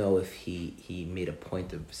even know if he made a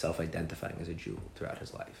point of self-identifying as a Jew throughout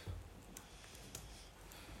his life.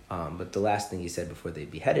 But the last thing he said before they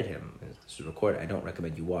beheaded him, this is recorded. I don't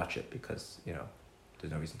recommend you watch it because,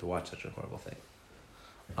 there's no reason to watch such a horrible thing.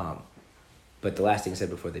 But the last thing he said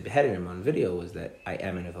before they beheaded him on video was that I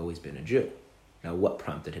am and have always been a Jew. Now, what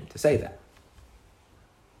prompted him to say that?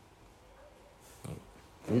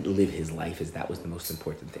 He didn't live his life as that was the most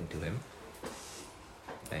important thing to him.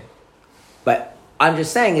 Okay? But I'm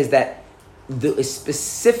just saying is that the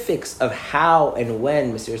specifics of how and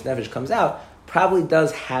when Mesiras Nefesh comes out probably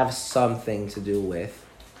does have something to do with,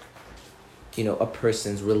 a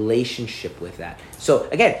person's relationship with that. So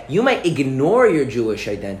again, you might ignore your Jewish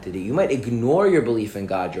identity, you might ignore your belief in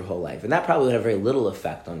God your whole life, and that probably would have very little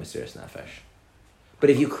effect on Mesiras Nefesh. But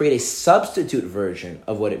if you create a substitute version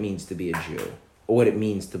of what it means to be a Jew, or what it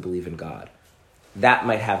means to believe in God, that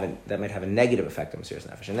might have a negative effect on Mesiras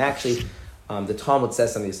Nefesh. And actually, the Talmud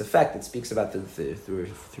says something to this effect. It speaks about the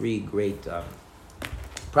three great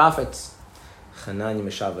prophets, Hananiah,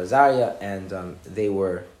 Mishael, Azariah, and they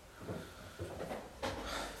were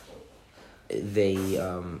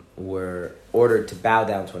ordered to bow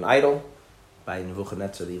down to an idol by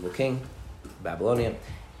Nebuchadnezzar, the evil king, Babylonian,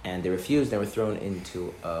 and they refused. They were thrown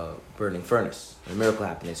into a burning furnace. And a miracle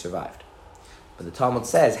happened. They survived. But the Talmud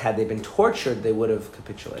says, had they been tortured, they would have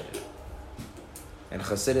capitulated. And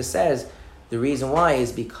Chassidus says, the reason why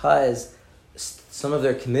is because some of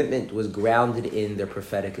their commitment was grounded in their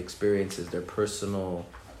prophetic experiences, their personal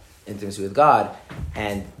intimacy with God,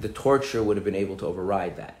 and the torture would have been able to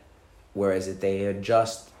override that. Whereas if they had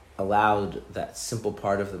just allowed that simple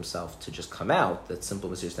part of themselves to just come out, that simple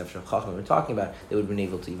Mesiras Nefesh and Chachma we're talking about, they would have been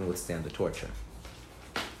able to even withstand the torture.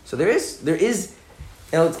 So there is.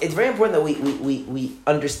 It's very important that we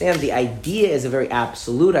understand the idea is a very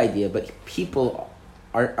absolute idea, but people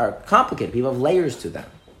are complicated. People have layers to them.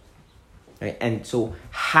 Right? And so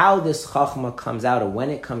how this chachma comes out or when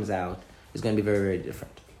it comes out is going to be very, very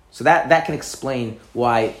different. So that can explain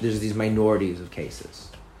why there's these minorities of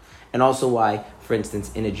cases. And also why, for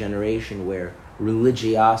instance, in a generation where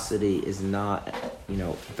religiosity is not,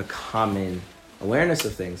 the common awareness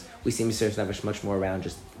of things, we see Mesiras Nefesh much more around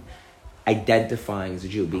just identifying as a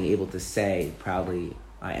Jew, being able to say proudly,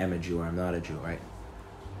 I am a Jew or I'm not a Jew, right?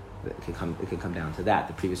 It can come down to that.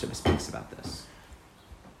 The previous Rebbe speaks about this.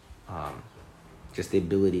 Just the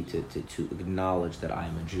ability to acknowledge that I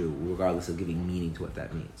am a Jew, regardless of giving meaning to what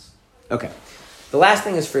that means. Okay. The last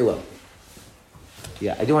thing is free will.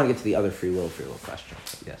 Yeah, I do want to get to the other free will question.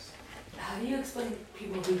 Yes. How do you explain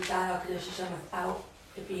people who died out Kaddish Hashem without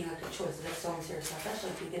it being like a choice? Like so Mesiras Nefesh,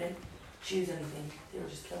 like they didn't choose anything, they were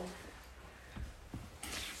just killed.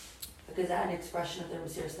 Like is that an expression of their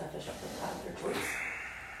Mesiras Nefesh of their choice?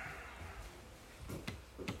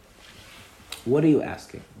 What are you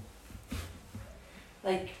asking?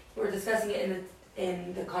 Like, we're discussing it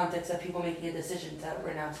in the context of people making a decision to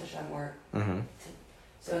renounce Hashem, or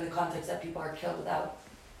so in the context that people are killed without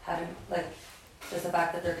having, like, just the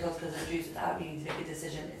fact that they're killed because they're Jews without needing to make a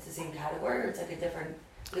decision, it's the same category, or it's like a different,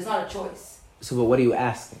 it's not a choice. So, but what are you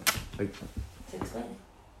asking? Like, To explain it.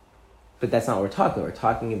 but that's not what we're talking about. We're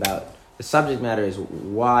talking about, the subject matter is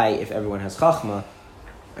why, if everyone has chachma,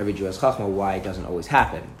 every Jew has chachma, why it doesn't always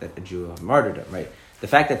happen that a Jew have martyrdom, right? The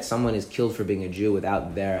fact that someone is killed for being a Jew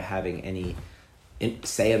without their having any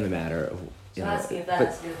say in the matter of, So asking if that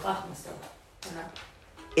has to do with chachma still, or not.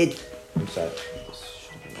 I'm sorry.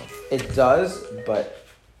 It does, but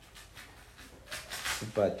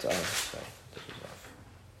sorry.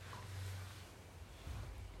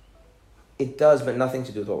 It does, but nothing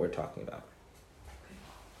to do with what we're talking about.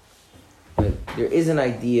 But there is an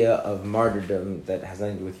idea of martyrdom that has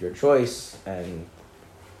nothing to do with your choice, and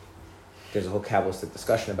there's a whole Kabbalistic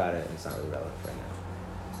discussion about it, and it's not really relevant right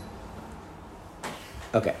now.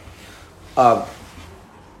 Okay.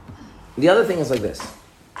 The other thing is like this.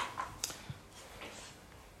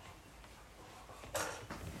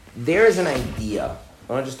 There is an idea,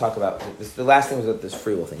 I want to just talk about this. The last thing was about this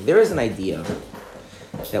free will thing. There is an idea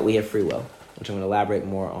that we have free will, which I'm going to elaborate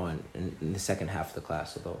more on in the second half of the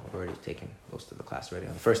class, although I've already taken most of the class already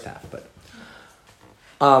on the first half. But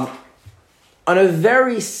on a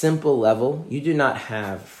very simple level, you do not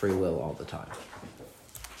have free will all the time.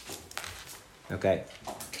 Okay?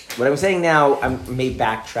 What I'm saying now, I may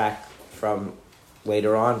backtrack from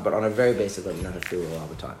later on, but on a very basic level, you don't have free will all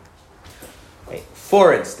the time. Okay.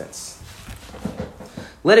 For instance,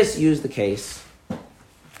 let us use the case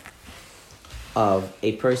of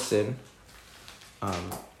a person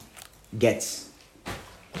gets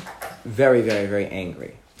very, very, very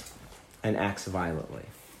angry and acts violently.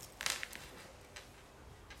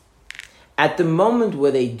 At the moment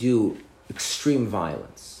where they do extreme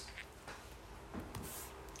violence,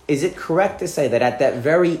 is it correct to say that at that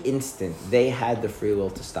very instant they had the free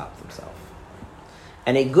will to stop themselves?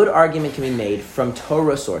 And a good argument can be made from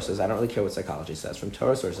Torah sources, I don't really care what psychology says, from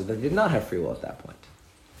Torah sources that did not have free will at that point.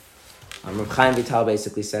 Rabbi Chaim Vital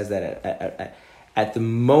basically says that at the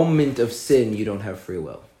moment of sin, you don't have free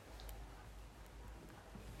will.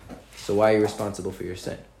 So why are you responsible for your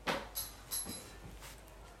sin?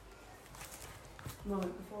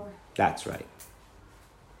 Moment before. That's right.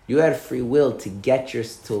 You had free will to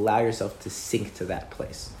allow yourself to sink to that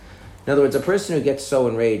place. In other words, a person who gets so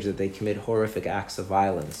enraged that they commit horrific acts of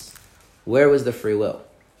violence, where was the free will?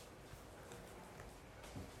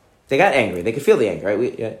 They got angry. They could feel the anger,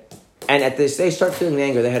 right? And at this, they start feeling the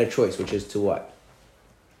anger, they had a choice, which is to what?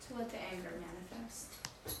 To let the anger manifest.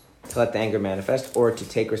 To let the anger manifest, or to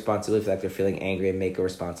take responsibility for the fact they're feeling angry and make a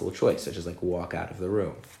responsible choice, such as like walk out of the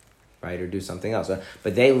room, right? Or do something else.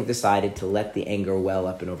 But they decided to let the anger well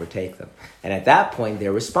up and overtake them. And at that point,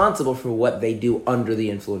 they're responsible for what they do under the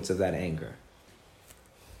influence of that anger.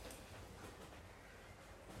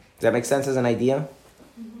 Does that make sense as an idea?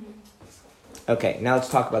 Mm-hmm. Okay, now let's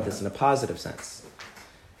talk about this in a positive sense.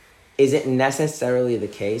 Is it necessarily the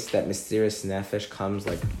case that Mesirat nefesh comes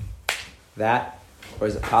like that? Or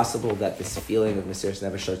is it possible that this feeling of Mesirat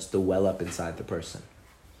nefesh starts to well up inside the person?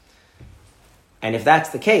 And if that's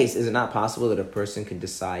the case, is it not possible that a person can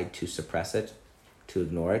decide to suppress it, to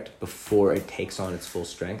ignore it, before it takes on its full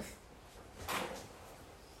strength?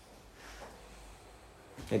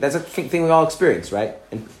 Okay, that's a thing we all experience, right?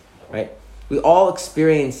 Right? We all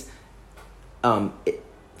experience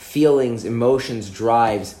feelings, emotions,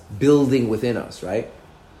 drives building within us, right?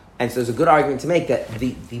 And so there's a good argument to make that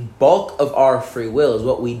the bulk of our free will is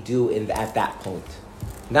what we do at that point.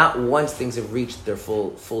 Not once things have reached their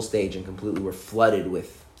full stage and completely were flooded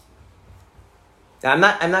with. Now, I'm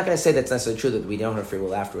not going to say that's necessarily true that we don't have free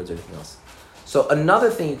will afterwards or anything else. So another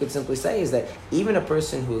thing you could simply say is that even a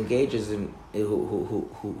person who engages in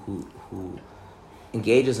who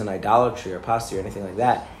engages in idolatry or apostasy or anything like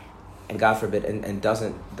that, and God forbid, and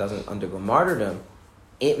doesn't undergo martyrdom,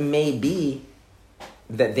 it may be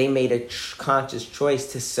that they made a conscious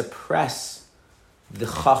choice to suppress the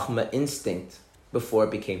chachma instinct before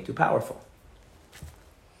it became too powerful.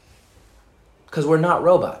 Because we're not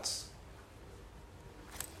robots.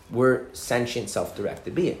 We're sentient,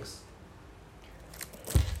 self-directed beings.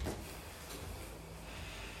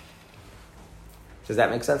 Does that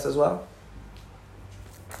make sense as well?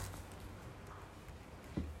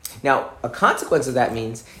 Now, a consequence of that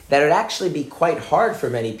means that it would actually be quite hard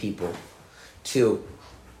for many people to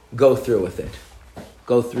go through with it.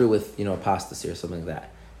 Go through with, apostasy or something like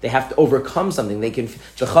that. They have to overcome something. They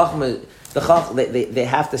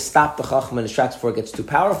have to stop the chachma in its tracks before it gets too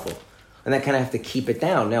powerful. And then kind of have to keep it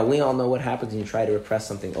down. Now, we all know what happens when you try to repress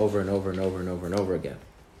something over and over and over and over and over again.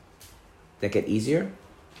 That get easier?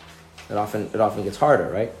 It often gets harder,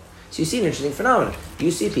 right? So you see an interesting phenomenon.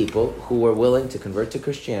 You see people who were willing to convert to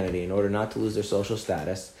Christianity in order not to lose their social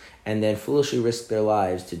status, and then foolishly risk their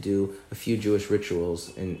lives to do a few Jewish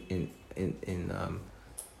rituals in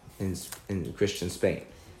Christian Spain.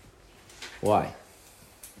 Why?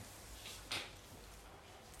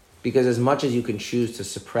 Because as much as you can choose to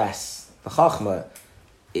suppress the Chachma,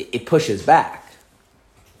 it pushes back.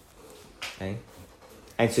 Okay?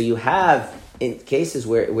 And so you have in cases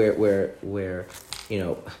where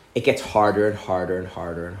it gets harder and harder and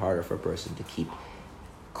harder and harder for a person to keep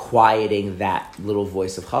quieting that little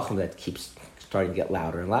voice of Chacham that keeps starting to get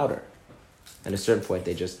louder and louder. At a certain point,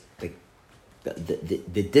 the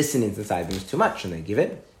dissonance inside them is too much, and they give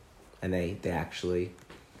in, and they actually,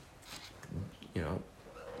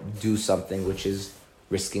 do something which is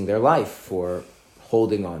risking their life for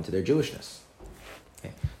holding on to their Jewishness.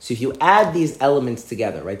 Okay. So if you add these elements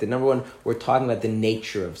together, right, the number one, we're talking about the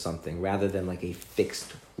nature of something rather than like a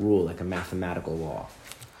fixed rule, like a mathematical law.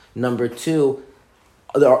 Number two,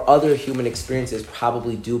 there are other human experiences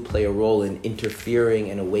probably do play a role in interfering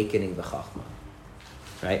and awakening the Chachma,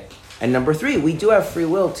 right? And number three, we do have free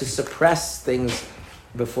will to suppress things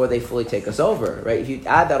before they fully take us over, right? If you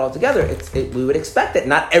add that all together, we would expect that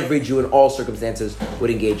not every Jew in all circumstances would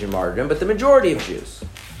engage in martyrdom, but the majority of Jews.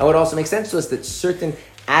 And it would also make sense to us that certain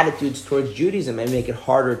attitudes towards Judaism may make it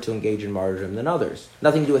harder to engage in martyrdom than others.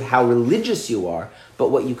 Nothing to do with how religious you are, but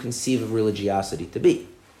what you conceive of religiosity to be.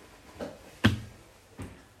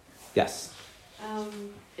 Yes?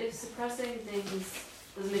 If suppressing things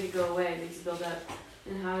doesn't make it go away, it makes it build up,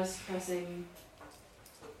 then how is suppressing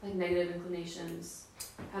like negative inclinations,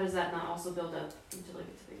 how does that not also build up into like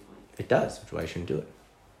a tipping point? It does, which is why I shouldn't do it.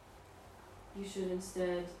 You should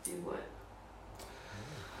instead do what?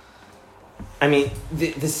 I mean,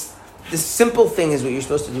 this simple thing is what you're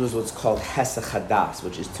supposed to do is what's called hesach hadas,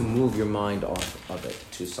 which is to move your mind off of it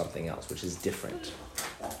to something else, which is different.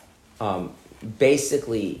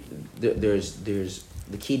 Basically, there's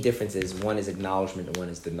the key difference is one is acknowledgement and one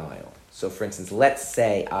is denial. So, for instance, let's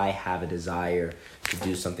say I have a desire to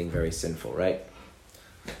do something very sinful, right?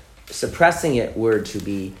 Suppressing it were to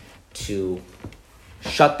be to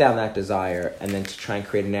shut down that desire and then to try and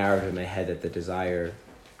create a narrative in my head that the desire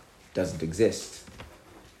doesn't exist.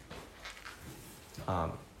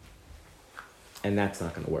 And that's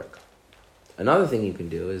not going to work. Another thing you can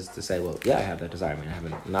do is to say, well, yeah, I have that desire. I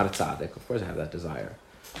mean, I'm not a tzaddik. Of course I have that desire.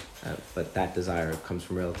 But that desire comes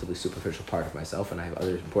from a relatively superficial part of myself, and I have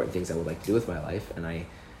other important things I would like to do with my life, and I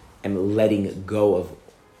am letting go of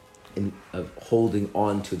holding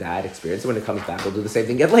on to that experience. And when it comes back, I'll do the same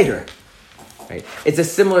thing again later. Right? It's a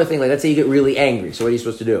similar thing. Like, let's say you get really angry. So what are you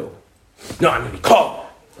supposed to do? No, I'm going to be calm.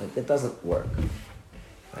 Like, that doesn't work.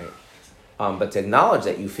 Right? But to acknowledge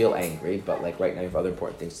that you feel angry, but like right now you have other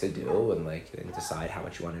important things to do, and decide how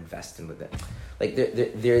much you want to invest in with it. Like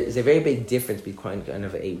there is a very big difference between kind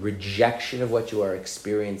of a rejection of what you are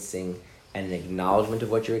experiencing and an acknowledgement of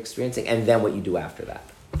what you're experiencing, and then what you do after that.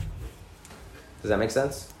 Does that make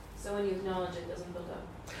sense? So when you acknowledge it, doesn't build up.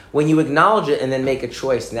 When you acknowledge it and then make a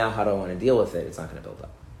choice, now how do I want to deal with it? It's not going to build up.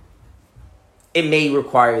 It may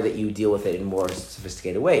require that you deal with it in more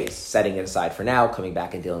sophisticated ways, setting it aside for now, coming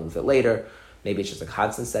back and dealing with it later. Maybe it's just a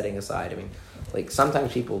constant setting aside. I mean, like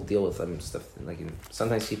sometimes people deal with stuff.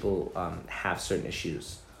 Sometimes people have certain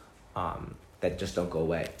issues that just don't go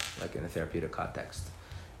away, like in a therapeutic context.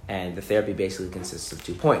 And the therapy basically consists of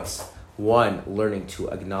 2 points. One, learning to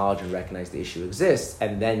acknowledge and recognize the issue exists,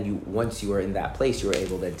 and then once you are in that place, you are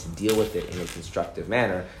able then to deal with it in a constructive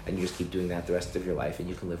manner, and you just keep doing that the rest of your life, and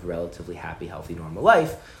you can live a relatively happy, healthy, normal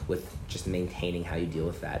life with just maintaining how you deal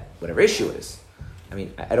with that, whatever issue is. I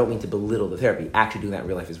mean, I don't mean to belittle the therapy. Actually doing that in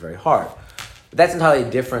real life is very hard. But that's entirely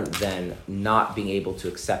different than not being able to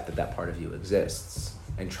accept that part of you exists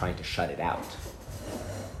and trying to shut it out.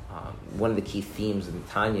 One of the key themes in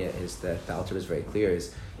Tanya is that the Alter is very clear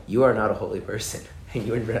is you are not a holy person, and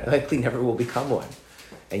you likely never will become one.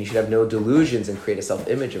 And you should have no delusions and create a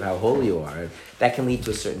self-image of how holy you are. And that can lead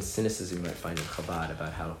to a certain cynicism you might find in Chabad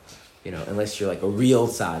about how, unless you're like a real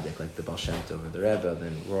tzaddik, like the Baal Shem Tov or the Rebbe,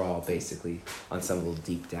 then we're all basically on some little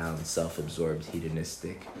deep down, self-absorbed,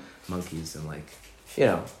 hedonistic monkeys. And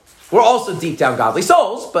we're also deep down godly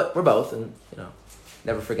souls, but we're both. And,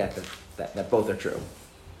 never forget that both are true.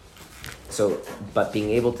 So, but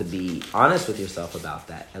being able to be honest with yourself about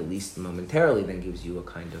that, at least momentarily, then gives you a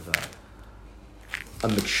kind of a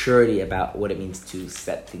maturity about what it means to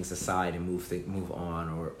set things aside and move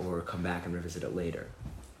on or come back and revisit it later.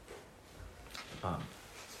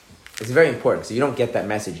 It's very important, so you don't get that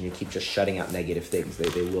message and you keep just shutting out negative things.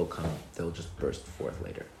 They will come. They'll just burst forth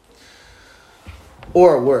later.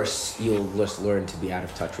 Or worse, you'll just learn to be out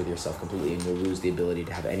of touch with yourself completely, and you'll lose the ability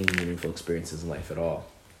to have any meaningful experiences in life at all.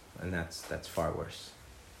 And that's far worse.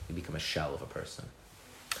 You become a shell of a person.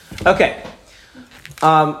 Okay.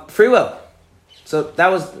 Free will. So that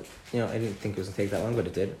was, I didn't think it was going to take that long, but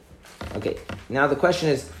it did. Okay. Now the question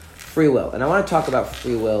is free will. And I want to talk about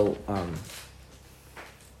free will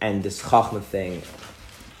and this Chachma thing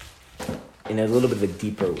in a little bit of a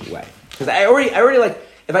deeper way. Because I already like,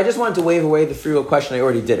 if I just wanted to wave away the free will question, I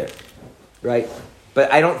already did it, right?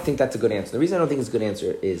 But I don't think that's a good answer. The reason I don't think it's a good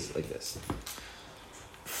answer is like this.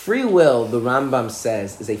 Free will, the Rambam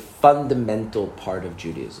says, is a fundamental part of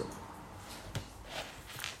Judaism.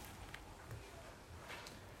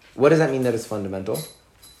 What does that mean that it's fundamental?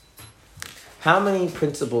 How many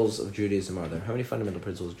principles of Judaism are there? How many fundamental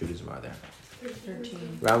principles of Judaism are there?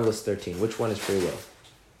 13. Rambam lists 13. Which one is free will?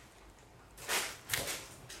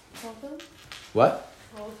 All of them? What?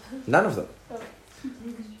 All of them? None of them. Oh.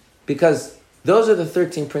 Because those are the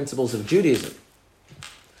 13 principles of Judaism.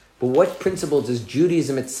 But what principle does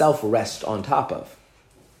Judaism itself rest on top of?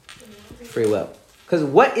 Free will. Because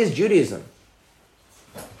what is Judaism?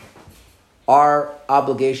 Our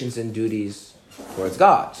obligations and duties towards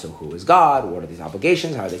God. So who is God? What are these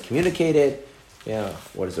obligations? How are they communicated?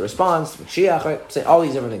 What is the response? Mashiach, right? Say all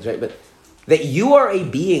these different things, right? But that you are a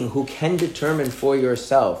being who can determine for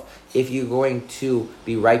yourself if you're going to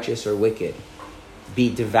be righteous or wicked,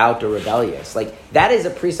 be devout or rebellious. Like, that is a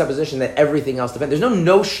presupposition that everything else depends. There's no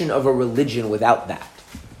notion of a religion without that.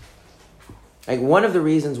 Like, one of the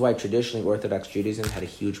reasons why traditionally Orthodox Judaism had a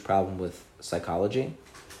huge problem with psychology.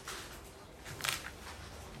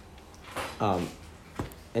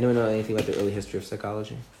 Anyone know anything about the early history of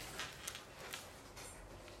psychology?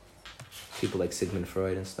 People like Sigmund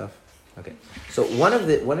Freud and stuff. Okay, so one of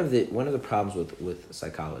the problems with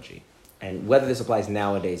psychology, and whether this applies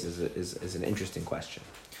nowadays is an interesting question.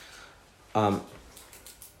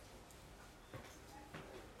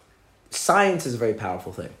 Science is a very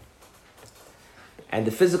powerful thing, and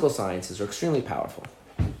the physical sciences are extremely powerful.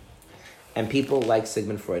 And people like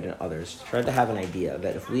Sigmund Freud and others tried to have an idea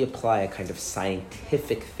that if we apply a kind of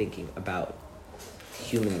scientific thinking about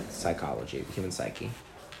human psychology, human psyche,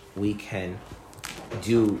 we can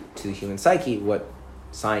do to the human psyche what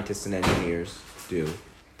scientists and engineers do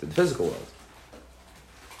to the physical world.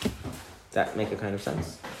 Does that make a kind of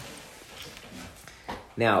sense?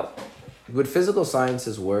 Now, would physical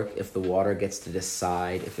sciences work if the water gets to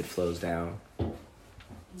decide if it flows down?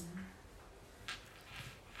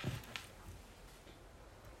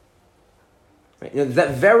 Right?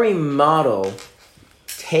 That very model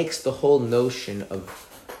takes the whole notion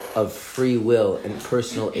of free will and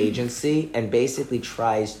personal agency and basically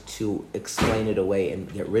tries to explain it away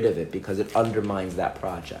and get rid of it because it undermines that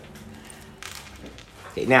project.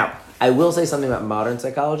 Okay, now, I will say something about modern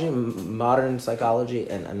psychology. Modern psychology,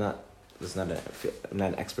 and I'm not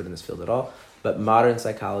an expert in this field at all, but modern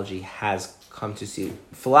psychology has come to see,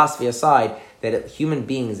 philosophy aside, that human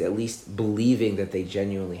beings at least believing that they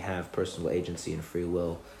genuinely have personal agency and free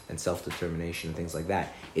will and self-determination and things like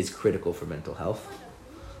that is critical for mental health.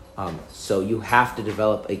 So you have to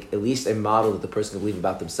develop at least a model that the person can believe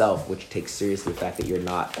about themselves, which takes seriously the fact that you're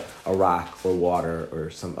not a rock or water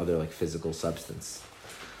or some other like physical substance.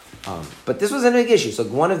 But this was a big issue. So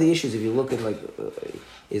one of the issues, if you look at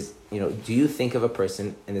is, do you think of a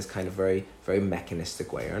person in this kind of very, very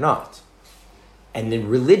mechanistic way or not? And then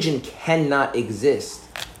religion cannot exist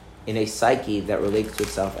in a psyche that relates to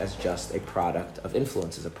itself as just a product of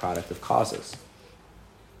influences, a product of causes.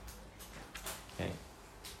 Okay.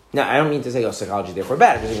 Now, I don't mean to say, psychology is therefore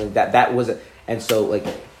bad. That was and so,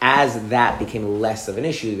 as that became less of an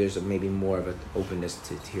issue, there's maybe more of an openness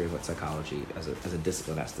to hearing what psychology as a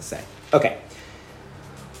discipline has to say. Okay.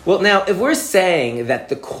 Well, now, if we're saying that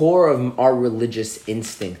the core of our religious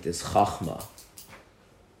instinct is chachma,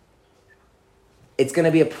 it's going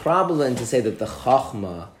to be a problem to say that the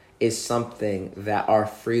chachma is something that our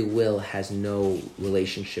free will has no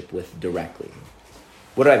relationship with directly.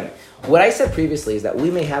 What do I mean? What I said previously is that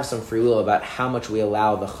we may have some free will about how much we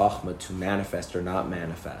allow the chachma to manifest or not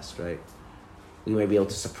manifest, right? We may be able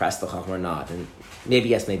to suppress the chachma or not, and maybe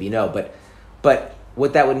yes, maybe no, but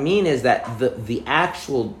what that would mean is that the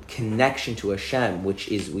actual connection to Hashem, which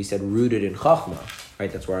is, we said, rooted in chachma,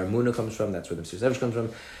 right? That's where our emunah comes from, that's where the Mesirat comes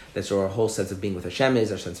from, that's where our whole sense of being with Hashem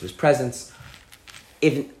is, our sense of His presence.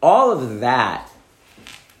 If all of that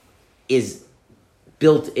is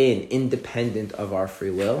built in, independent of our free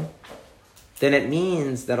will, then it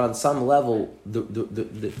means that on some level,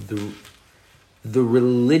 the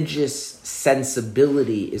religious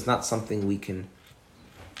sensibility is not something we can.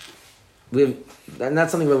 And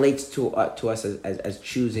that's something that relates to us as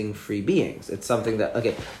choosing free beings. It's something that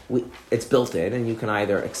it's built in, and you can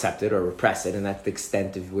either accept it or repress it, and that's the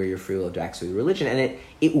extent of where your free will acts through religion, and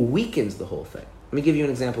it weakens the whole thing. Let me give you an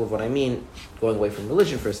example of what I mean, going away from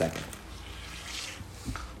religion for a second.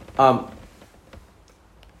 I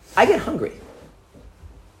get hungry.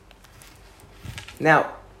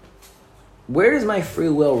 Now, where does my free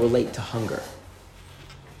will relate to hunger?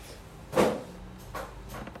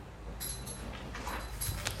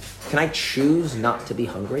 Can I choose not to be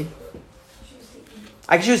hungry?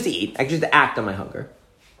 I can choose to eat. I can choose to act on my hunger.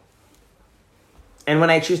 And when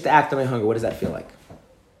I choose to act on my hunger, what does that feel like?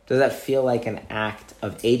 Does that feel like an act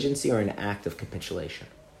of agency or an act of capitulation?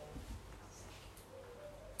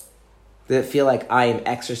 Does it feel like I am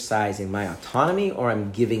exercising my autonomy or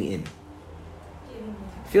I'm giving in?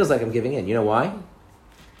 It feels like I'm giving in. You know why?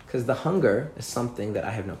 Because the hunger is something that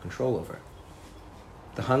I have no control over.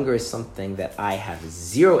 The hunger is something that I have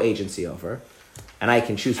zero agency over, and I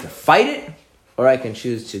can choose to fight it, or I can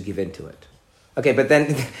choose to give in to it. Okay, but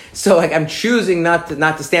then, so I'm choosing not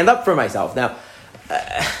to stand up for myself. Now,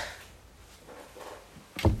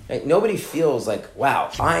 nobody feels like,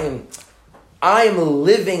 wow, I am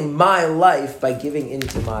living my life by giving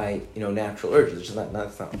into my natural urges. It's not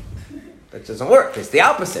that doesn't work. It's the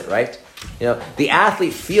opposite, right? The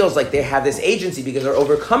athlete feels like they have this agency because they're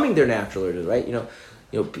overcoming their natural urges, right?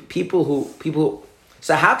 People who.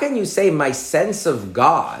 So how can you say my sense of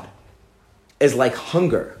God is like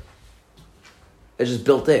hunger? It's just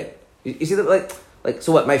built in. You see that, like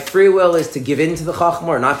so what? My free will is to give in to the chachma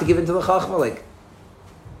or not to give in to the chachma. Like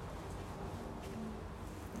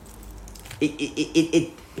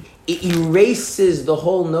it erases the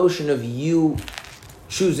whole notion of you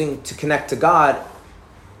choosing to connect to God.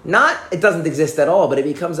 Not, it doesn't exist at all, but it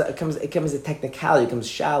becomes a technicality, it becomes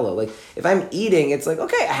shallow. Like, if I'm eating, it's like,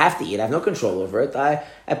 okay, I have to eat, I have no control over it.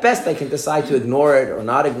 At best, I can decide to ignore it or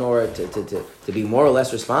not ignore it, to be more or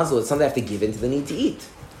less responsible. It's something I have to give into the need to eat.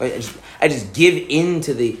 Right? I just give in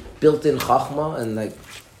to the built-in chachma, and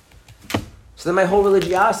so then my whole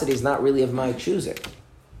religiosity is not really of my choosing.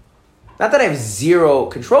 Not that I have zero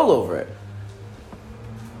control over it.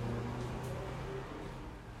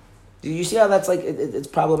 Do you see how that's it's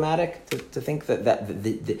problematic to think that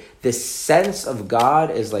the sense of God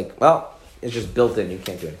is it's just built in, you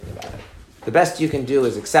can't do anything about it. The best you can do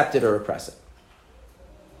is accept it or repress it.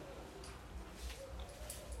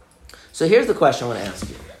 So here's the question I want to ask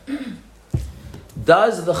you.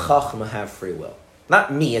 Does the chachma have free will?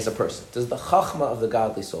 Not me as a person. Does the chachma of the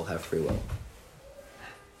godly soul have free will?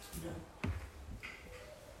 No.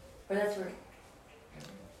 But that's where...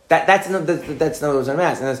 That's not what I'm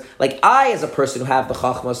asking. That's I, as a person who have the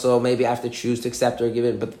chachma, so maybe I have to choose to accept or give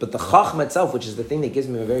it. But the chachma itself, which is the thing that gives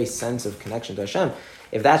me a very sense of connection to Hashem,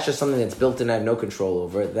 if that's just something that's built in, I have no control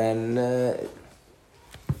over it, then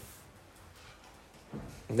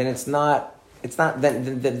it's not. It's not.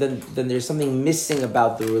 Then there's something missing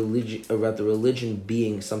about the religion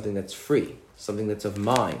being something that's free, something that's of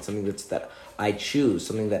mine, something that I choose,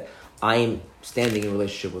 something that I am standing in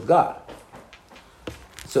relationship with God.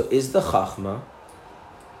 So is the chachma,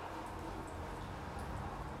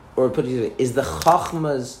 or put it this way, is the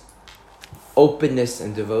chachma's openness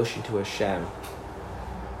and devotion to Hashem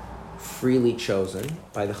freely chosen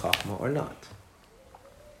by the chachma or not?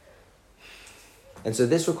 And so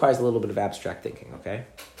this requires a little bit of abstract thinking, okay?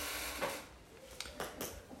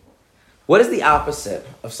 What is the opposite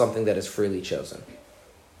of something that is freely chosen?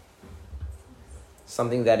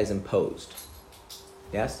 Something that is imposed.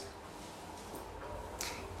 Yes?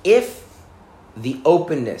 If the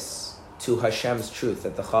openness to Hashem's truth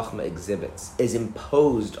that the Chachma exhibits is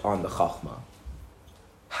imposed on the Chachma,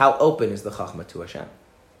 how open is the Chachma to Hashem?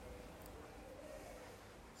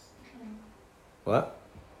 What?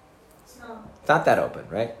 It's not that open,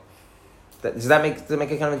 right? Does that make it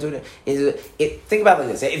kind of intuitive? Think about it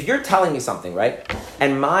like this. If you're telling me something, right,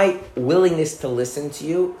 and my willingness to listen to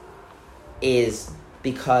you is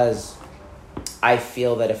because I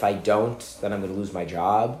feel that if I don't, then I'm going to lose my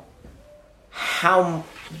job. How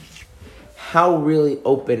really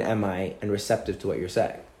open am I and receptive to what you're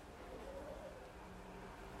saying?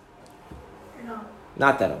 You're not.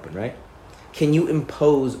 Not that open, right? Can you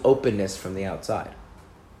impose openness from the outside?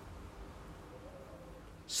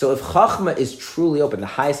 So if Chachma is truly open, the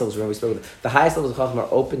highest levels, remember we spoke about, the highest levels of Chachma are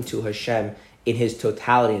open to Hashem in his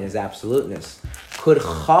totality and his absoluteness. Could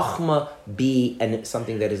Chachma be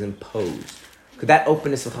something that is imposed? Could that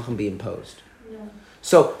openness of Chacham be imposed? No.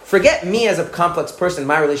 So forget me as a complex person,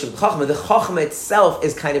 my relationship with Chachma. The Chachma itself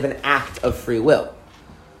is kind of an act of free will.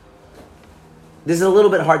 This is a little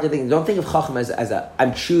bit hard to think. Don't think of Chachma as a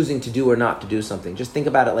I'm choosing to do or not to do something. Just think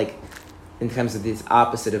about it like in terms of this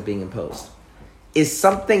opposite of being imposed. Is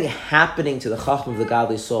something happening to the Chachma of the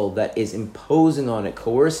godly soul that is imposing on it,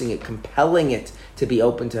 coercing it, compelling it to be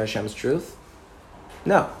open to Hashem's truth?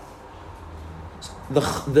 No.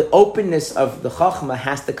 The openness of the Chachma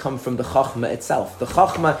has to come from the Chachma itself. The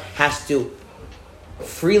Chachma has to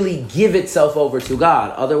freely give itself over to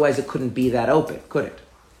God. Otherwise, it couldn't be that open, could it?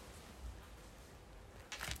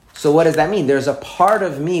 So what does that mean? There's a part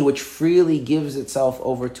of me which freely gives itself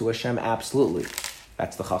over to Hashem absolutely.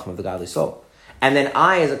 That's the Chachma of the godly soul. And then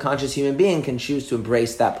I, as a conscious human being, can choose to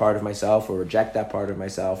embrace that part of myself or reject that part of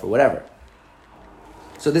myself or whatever.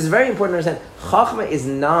 So this is very important to understand. Chachma is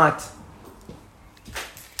not...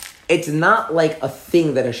 It's not like a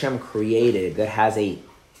thing that Hashem created that has a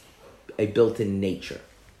built-in nature.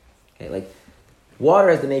 Okay, like water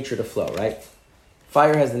has the nature to flow, right?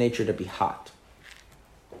 Fire has the nature to be hot.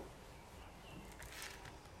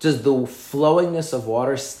 Does the flowingness of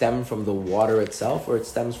water stem from the water itself, or it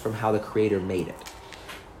stems from how the Creator made it?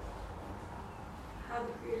 How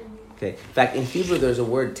the Creator made it. Okay. In fact, in Hebrew, there's a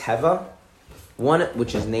word teva,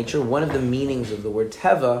 which is nature. One of the meanings of the word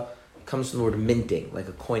teva comes from the word minting. Like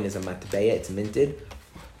a coin is a matbeya, it's minted.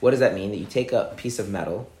 What does that mean? That you take a piece of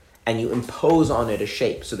metal and you impose on it a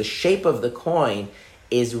shape. So the shape of the coin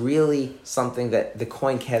is really something that the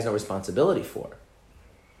coin has no responsibility for.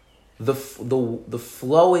 The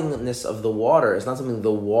flowingness of the water is not something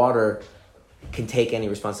the water can take any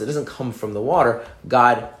responsibility. It doesn't come from the water.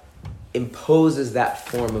 God imposes that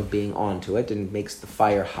form of being onto it and makes the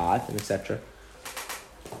fire hot and etc.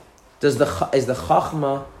 Is the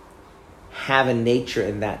Chachma have a nature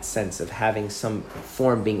in that sense of having some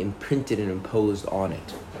form being imprinted and imposed on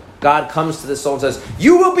it? God comes to the soul and says,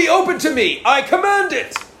 "You will be open to me. I command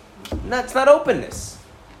it." That's not openness.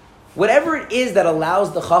 Whatever it is that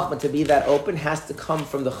allows the Chachma to be that open has to come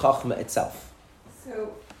from the Chachma itself.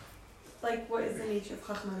 So, like, what is the nature of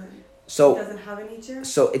Chachma then? So, It doesn't have a nature?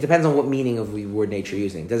 So it depends on what meaning of the word nature you're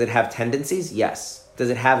using. Does it have tendencies? Yes. Does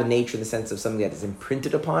it have a nature in the sense of something that is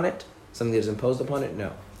imprinted upon it? Something that is imposed upon it?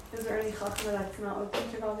 No. Is there any Chachma that's not open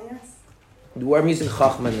to godliness? I'm using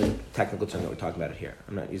Chachma in the technical term that we're talking about it here.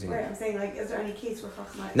 I'm not using Right, it. I'm saying, like, is there any case where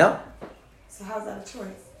Chachma is No. not? So how's that a choice?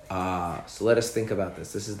 So let us think about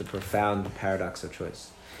this. This is the profound paradox of choice.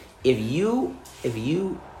 If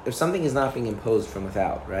something is not being imposed from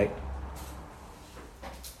without, right?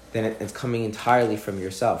 Then it's coming entirely from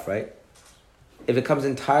yourself, right? If it comes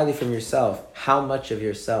entirely from yourself, how much of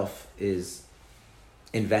yourself is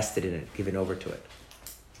invested in it, given over to it?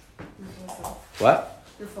 Your full self. What?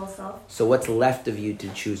 Your full self? So what's left of you to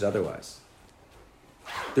choose otherwise?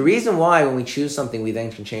 The reason why when we choose something we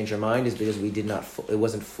then can change our mind is because it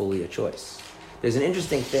wasn't fully a choice. There's an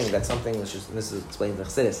interesting thing that something which is, and this is explained in the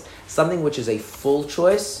Chassidus, something which is a full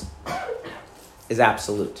choice is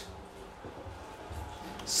absolute.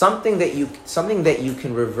 Something that you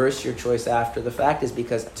can reverse your choice after the fact is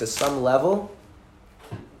because to some level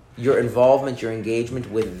your involvement, your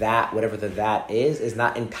engagement with that, whatever that is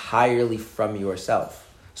not entirely from yourself.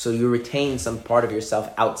 So you retain some part of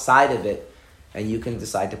yourself outside of it, and you can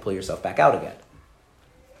decide to pull yourself back out again.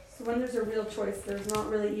 So when there's a real choice, there's not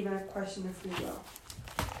really even a question of free will.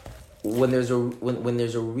 When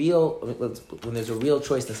there's a real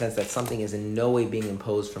choice in the sense that something is in no way being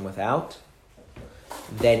imposed from without,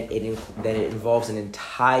 then it involves an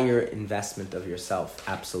entire investment of yourself,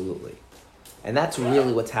 absolutely. And that's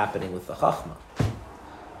really what's happening with the Chachma.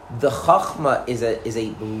 The Chachma is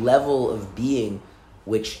a level of being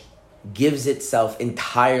which gives itself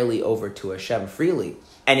entirely over to Hashem freely.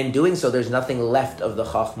 And in doing so, there's nothing left of the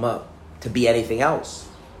Chachma to be anything else,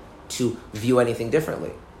 to view anything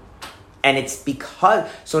differently. And it's because...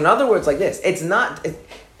 So in other words, like this,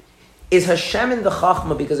 is Hashem in the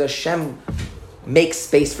Chachma because Hashem makes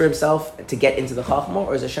space for himself to get into the Chachma,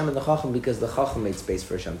 or is Hashem in the Chachma because the Chachma made space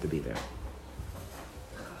for Hashem to be there?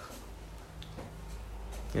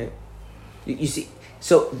 Okay. You see,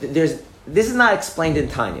 so this is not explained in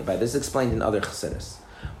Tanya, but this is explained in other Chassidus.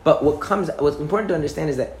 But what's important to understand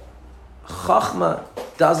is that Chachma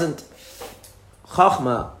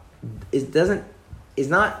is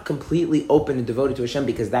not completely open and devoted to Hashem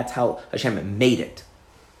because that's how Hashem made it.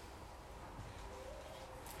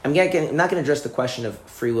 I'm not going to address the question of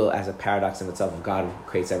free will as a paradox in itself. If God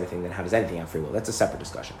creates everything, then how does anything have free will? That's a separate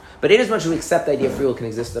discussion. But in as much as we accept the idea of free will can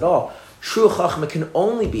exist at all, true Chachma can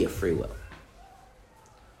only be a free will.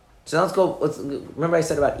 So let's remember I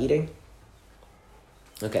said about eating?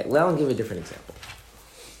 Okay, well, I'll give a different example.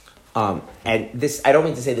 And this, I don't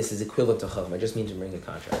mean to say this is equivalent to chachma. I just mean to bring a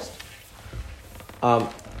contrast.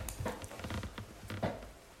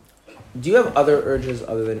 Do you have other urges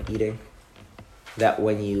other than eating that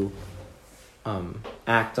when you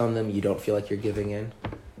act on them, you don't feel like you're giving in?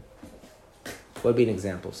 What would be an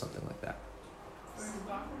example of something like that?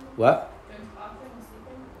 What?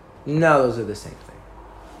 No, those are the same thing.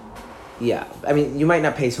 Yeah, I mean, you might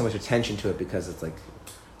not pay so much attention to it because it's like,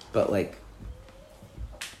 but like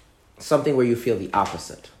something where you feel the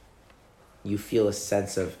opposite. You feel a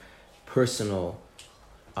sense of personal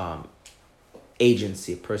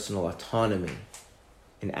agency, personal autonomy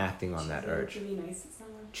in acting on that urge.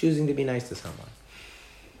 Choosing to be nice to someone.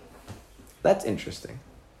 That's interesting.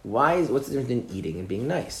 What's the difference in eating and being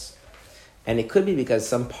nice? And it could be because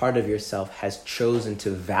some part of yourself has chosen to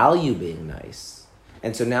value being nice.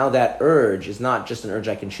 And so now that urge is not just an urge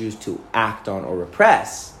I can choose to act on or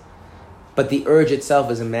repress, but the urge itself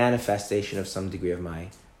is a manifestation of some degree of my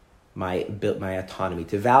autonomy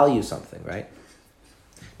to value something, right?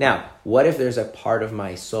 Now, what if there's a part of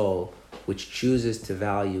my soul which chooses to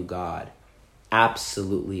value God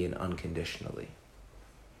absolutely and unconditionally?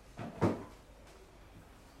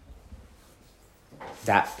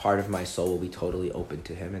 That part of my soul will be totally open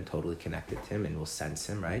to him and totally connected to him and will sense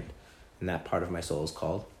him, right? And that part of my soul is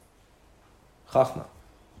called Chachma.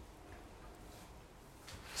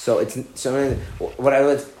 The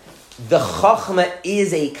Chachma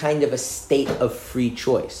is a kind of a state of free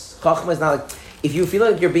choice. Chachma is not like, if you feel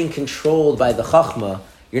like you're being controlled by the Chachma,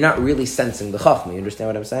 you're not really sensing the Chachma. You understand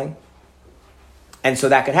what I'm saying? And so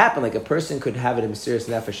that could happen. Like a person could have a Mesirat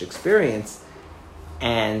nefesh experience,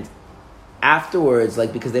 and afterwards,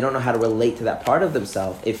 like because they don't know how to relate to that part of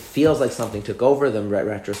themselves, it feels like something took over them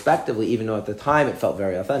retrospectively, even though at the time it felt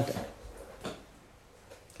very authentic.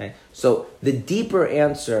 Okay, so the deeper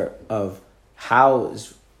answer of how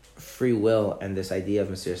is free will and this idea of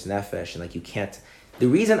Mesirat nefesh, and like you can't. The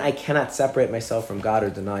reason I cannot separate myself from God or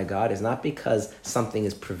deny God is not because something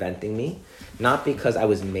is preventing me, not because I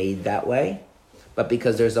was made that way, but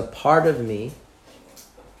because there's a part of me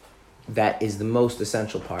that is the most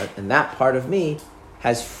essential part, and that part of me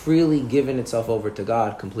has freely given itself over to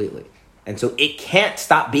God completely. And so it can't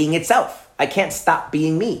stop being itself. I can't stop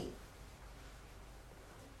being me.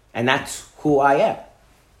 And that's who I am.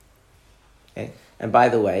 Okay? And by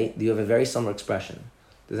the way, you have a very similar expression.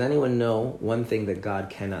 Does anyone know one thing that God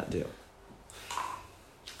cannot do?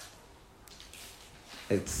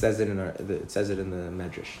 It says it in the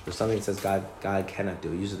Medrash. There's something that says God cannot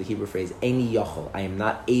do. It uses the Hebrew phrase "Eini yochel." I am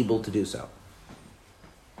not able to do so.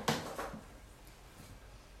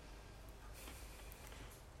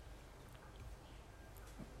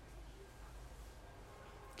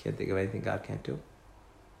 Can't think of anything God can't do.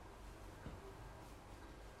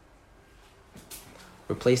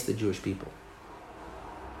 Replace the Jewish people.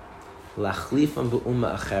 Lachlifam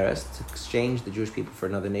be'umma acheres, to exchange the Jewish people for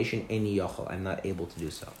another nation. Eini yochel, I'm not able to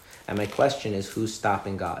do so. And my question is, who's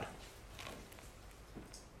stopping God?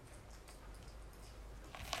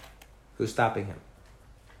 Who's stopping him?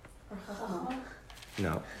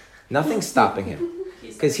 No, nothing's stopping him.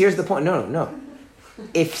 Because here's the point. No.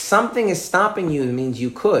 If something is stopping you, it means you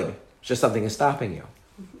could. It's just something is stopping you.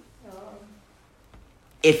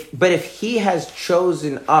 But if he has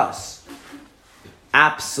chosen us,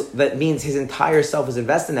 that means his entire self is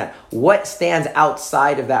invested in that. What stands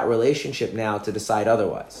outside of that relationship now to decide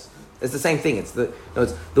otherwise? It's the same thing. It's the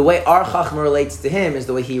way our Chachma relates to him is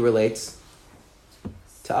the way he relates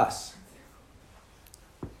to us.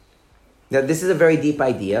 Now, this is a very deep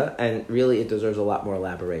idea, and really it deserves a lot more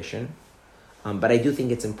elaboration. But I do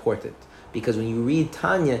think it's important. Because when you read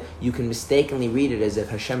Tanya, you can mistakenly read it as if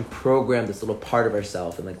Hashem programmed this little part of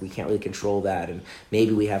ourselves, and like we can't really control that, and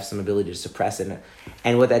maybe we have some ability to suppress it.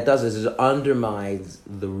 And what that does is it undermines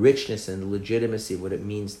the richness and the legitimacy of what it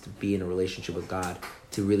means to be in a relationship with God,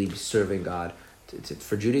 to really be serving God,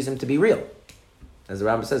 for Judaism to be real. As the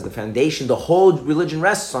Rambam says, the foundation the whole religion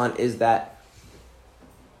rests on is that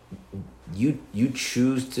you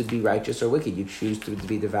choose to be righteous or wicked. You choose to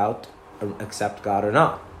be devout, or accept God or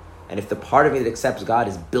not. And if the part of me that accepts God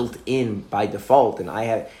is built in by default, and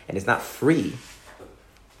it's not free,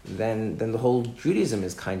 then the whole Judaism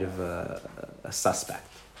is kind of a suspect.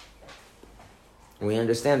 And we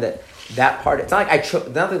understand that part. It's not like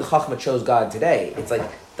not that the Chachma chose God today. It's like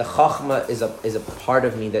the Chachma is a part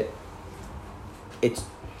of me that it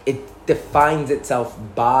defines itself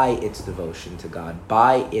by its devotion to God,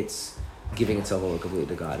 by its giving itself over completely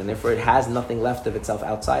to God, and therefore it has nothing left of itself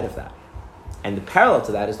outside of that. And the parallel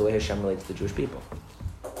to that is the way Hashem relates to the Jewish people.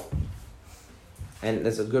 And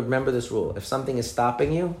remember this rule. If something is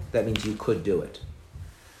stopping you, that means you could do it.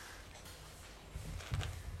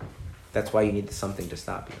 That's why you need something to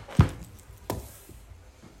stop you.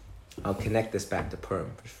 I'll connect this back to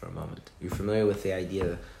Purim just for a moment. You're familiar with the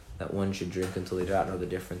idea that one should drink until they do not know the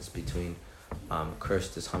difference between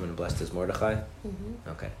cursed is Haman and blessed is Mordechai? Mm-hmm.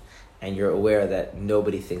 Okay. And you're aware that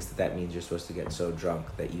nobody thinks that means you're supposed to get so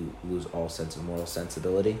drunk that you lose all sense of moral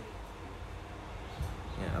sensibility?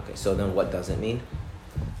 Yeah, okay. So then what does it mean?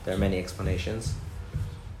 There are many explanations.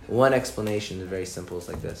 One explanation is very simple. It's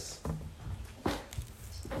like this.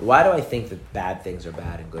 Why do I think that bad things are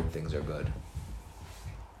bad and good things are good?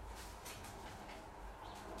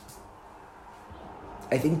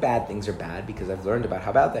 I think bad things are bad because I've learned about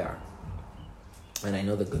how bad they are. And I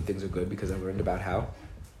know that good things are good because I've learned about how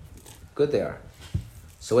good they are.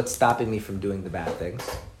 So what's stopping me from doing the bad things?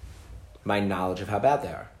 My knowledge of how bad they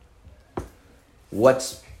are.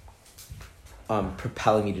 What's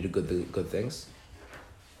propelling me to do good things?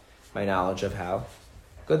 My knowledge of how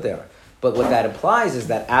good they are. But what that implies is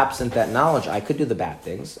that absent that knowledge, I could do the bad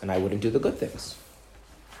things and I wouldn't do the good things.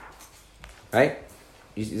 Right?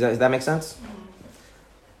 Does that make sense?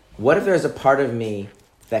 What if there's a part of me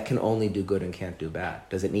that can only do good and can't do bad?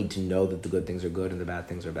 Does it need to know that the good things are good and the bad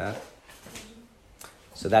things are bad?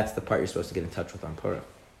 So that's the part you're supposed to get in touch with on Purim.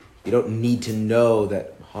 You don't need to know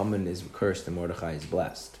that Haman is cursed and Mordechai is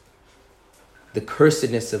blessed. The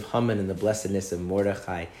cursedness of Haman and the blessedness of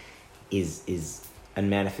Mordechai is a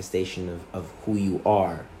manifestation of who you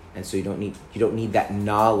are. And so you don't need that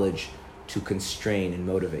knowledge to constrain and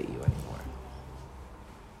motivate you anymore.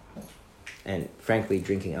 And frankly,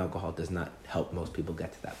 drinking alcohol does not help most people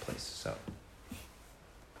get to that place.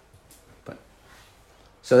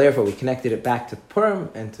 So therefore, we connected it back to Purim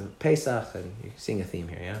and to Pesach, and you're seeing a theme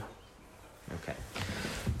here, yeah? Okay.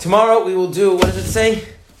 Tomorrow we will do, what does it say?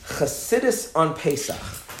 Chassidus on Pesach.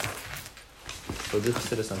 We'll do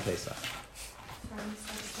Chassidus on Pesach.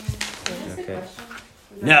 Okay.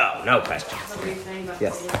 No questions. What were you saying about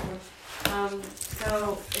Yes.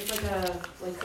 So it's like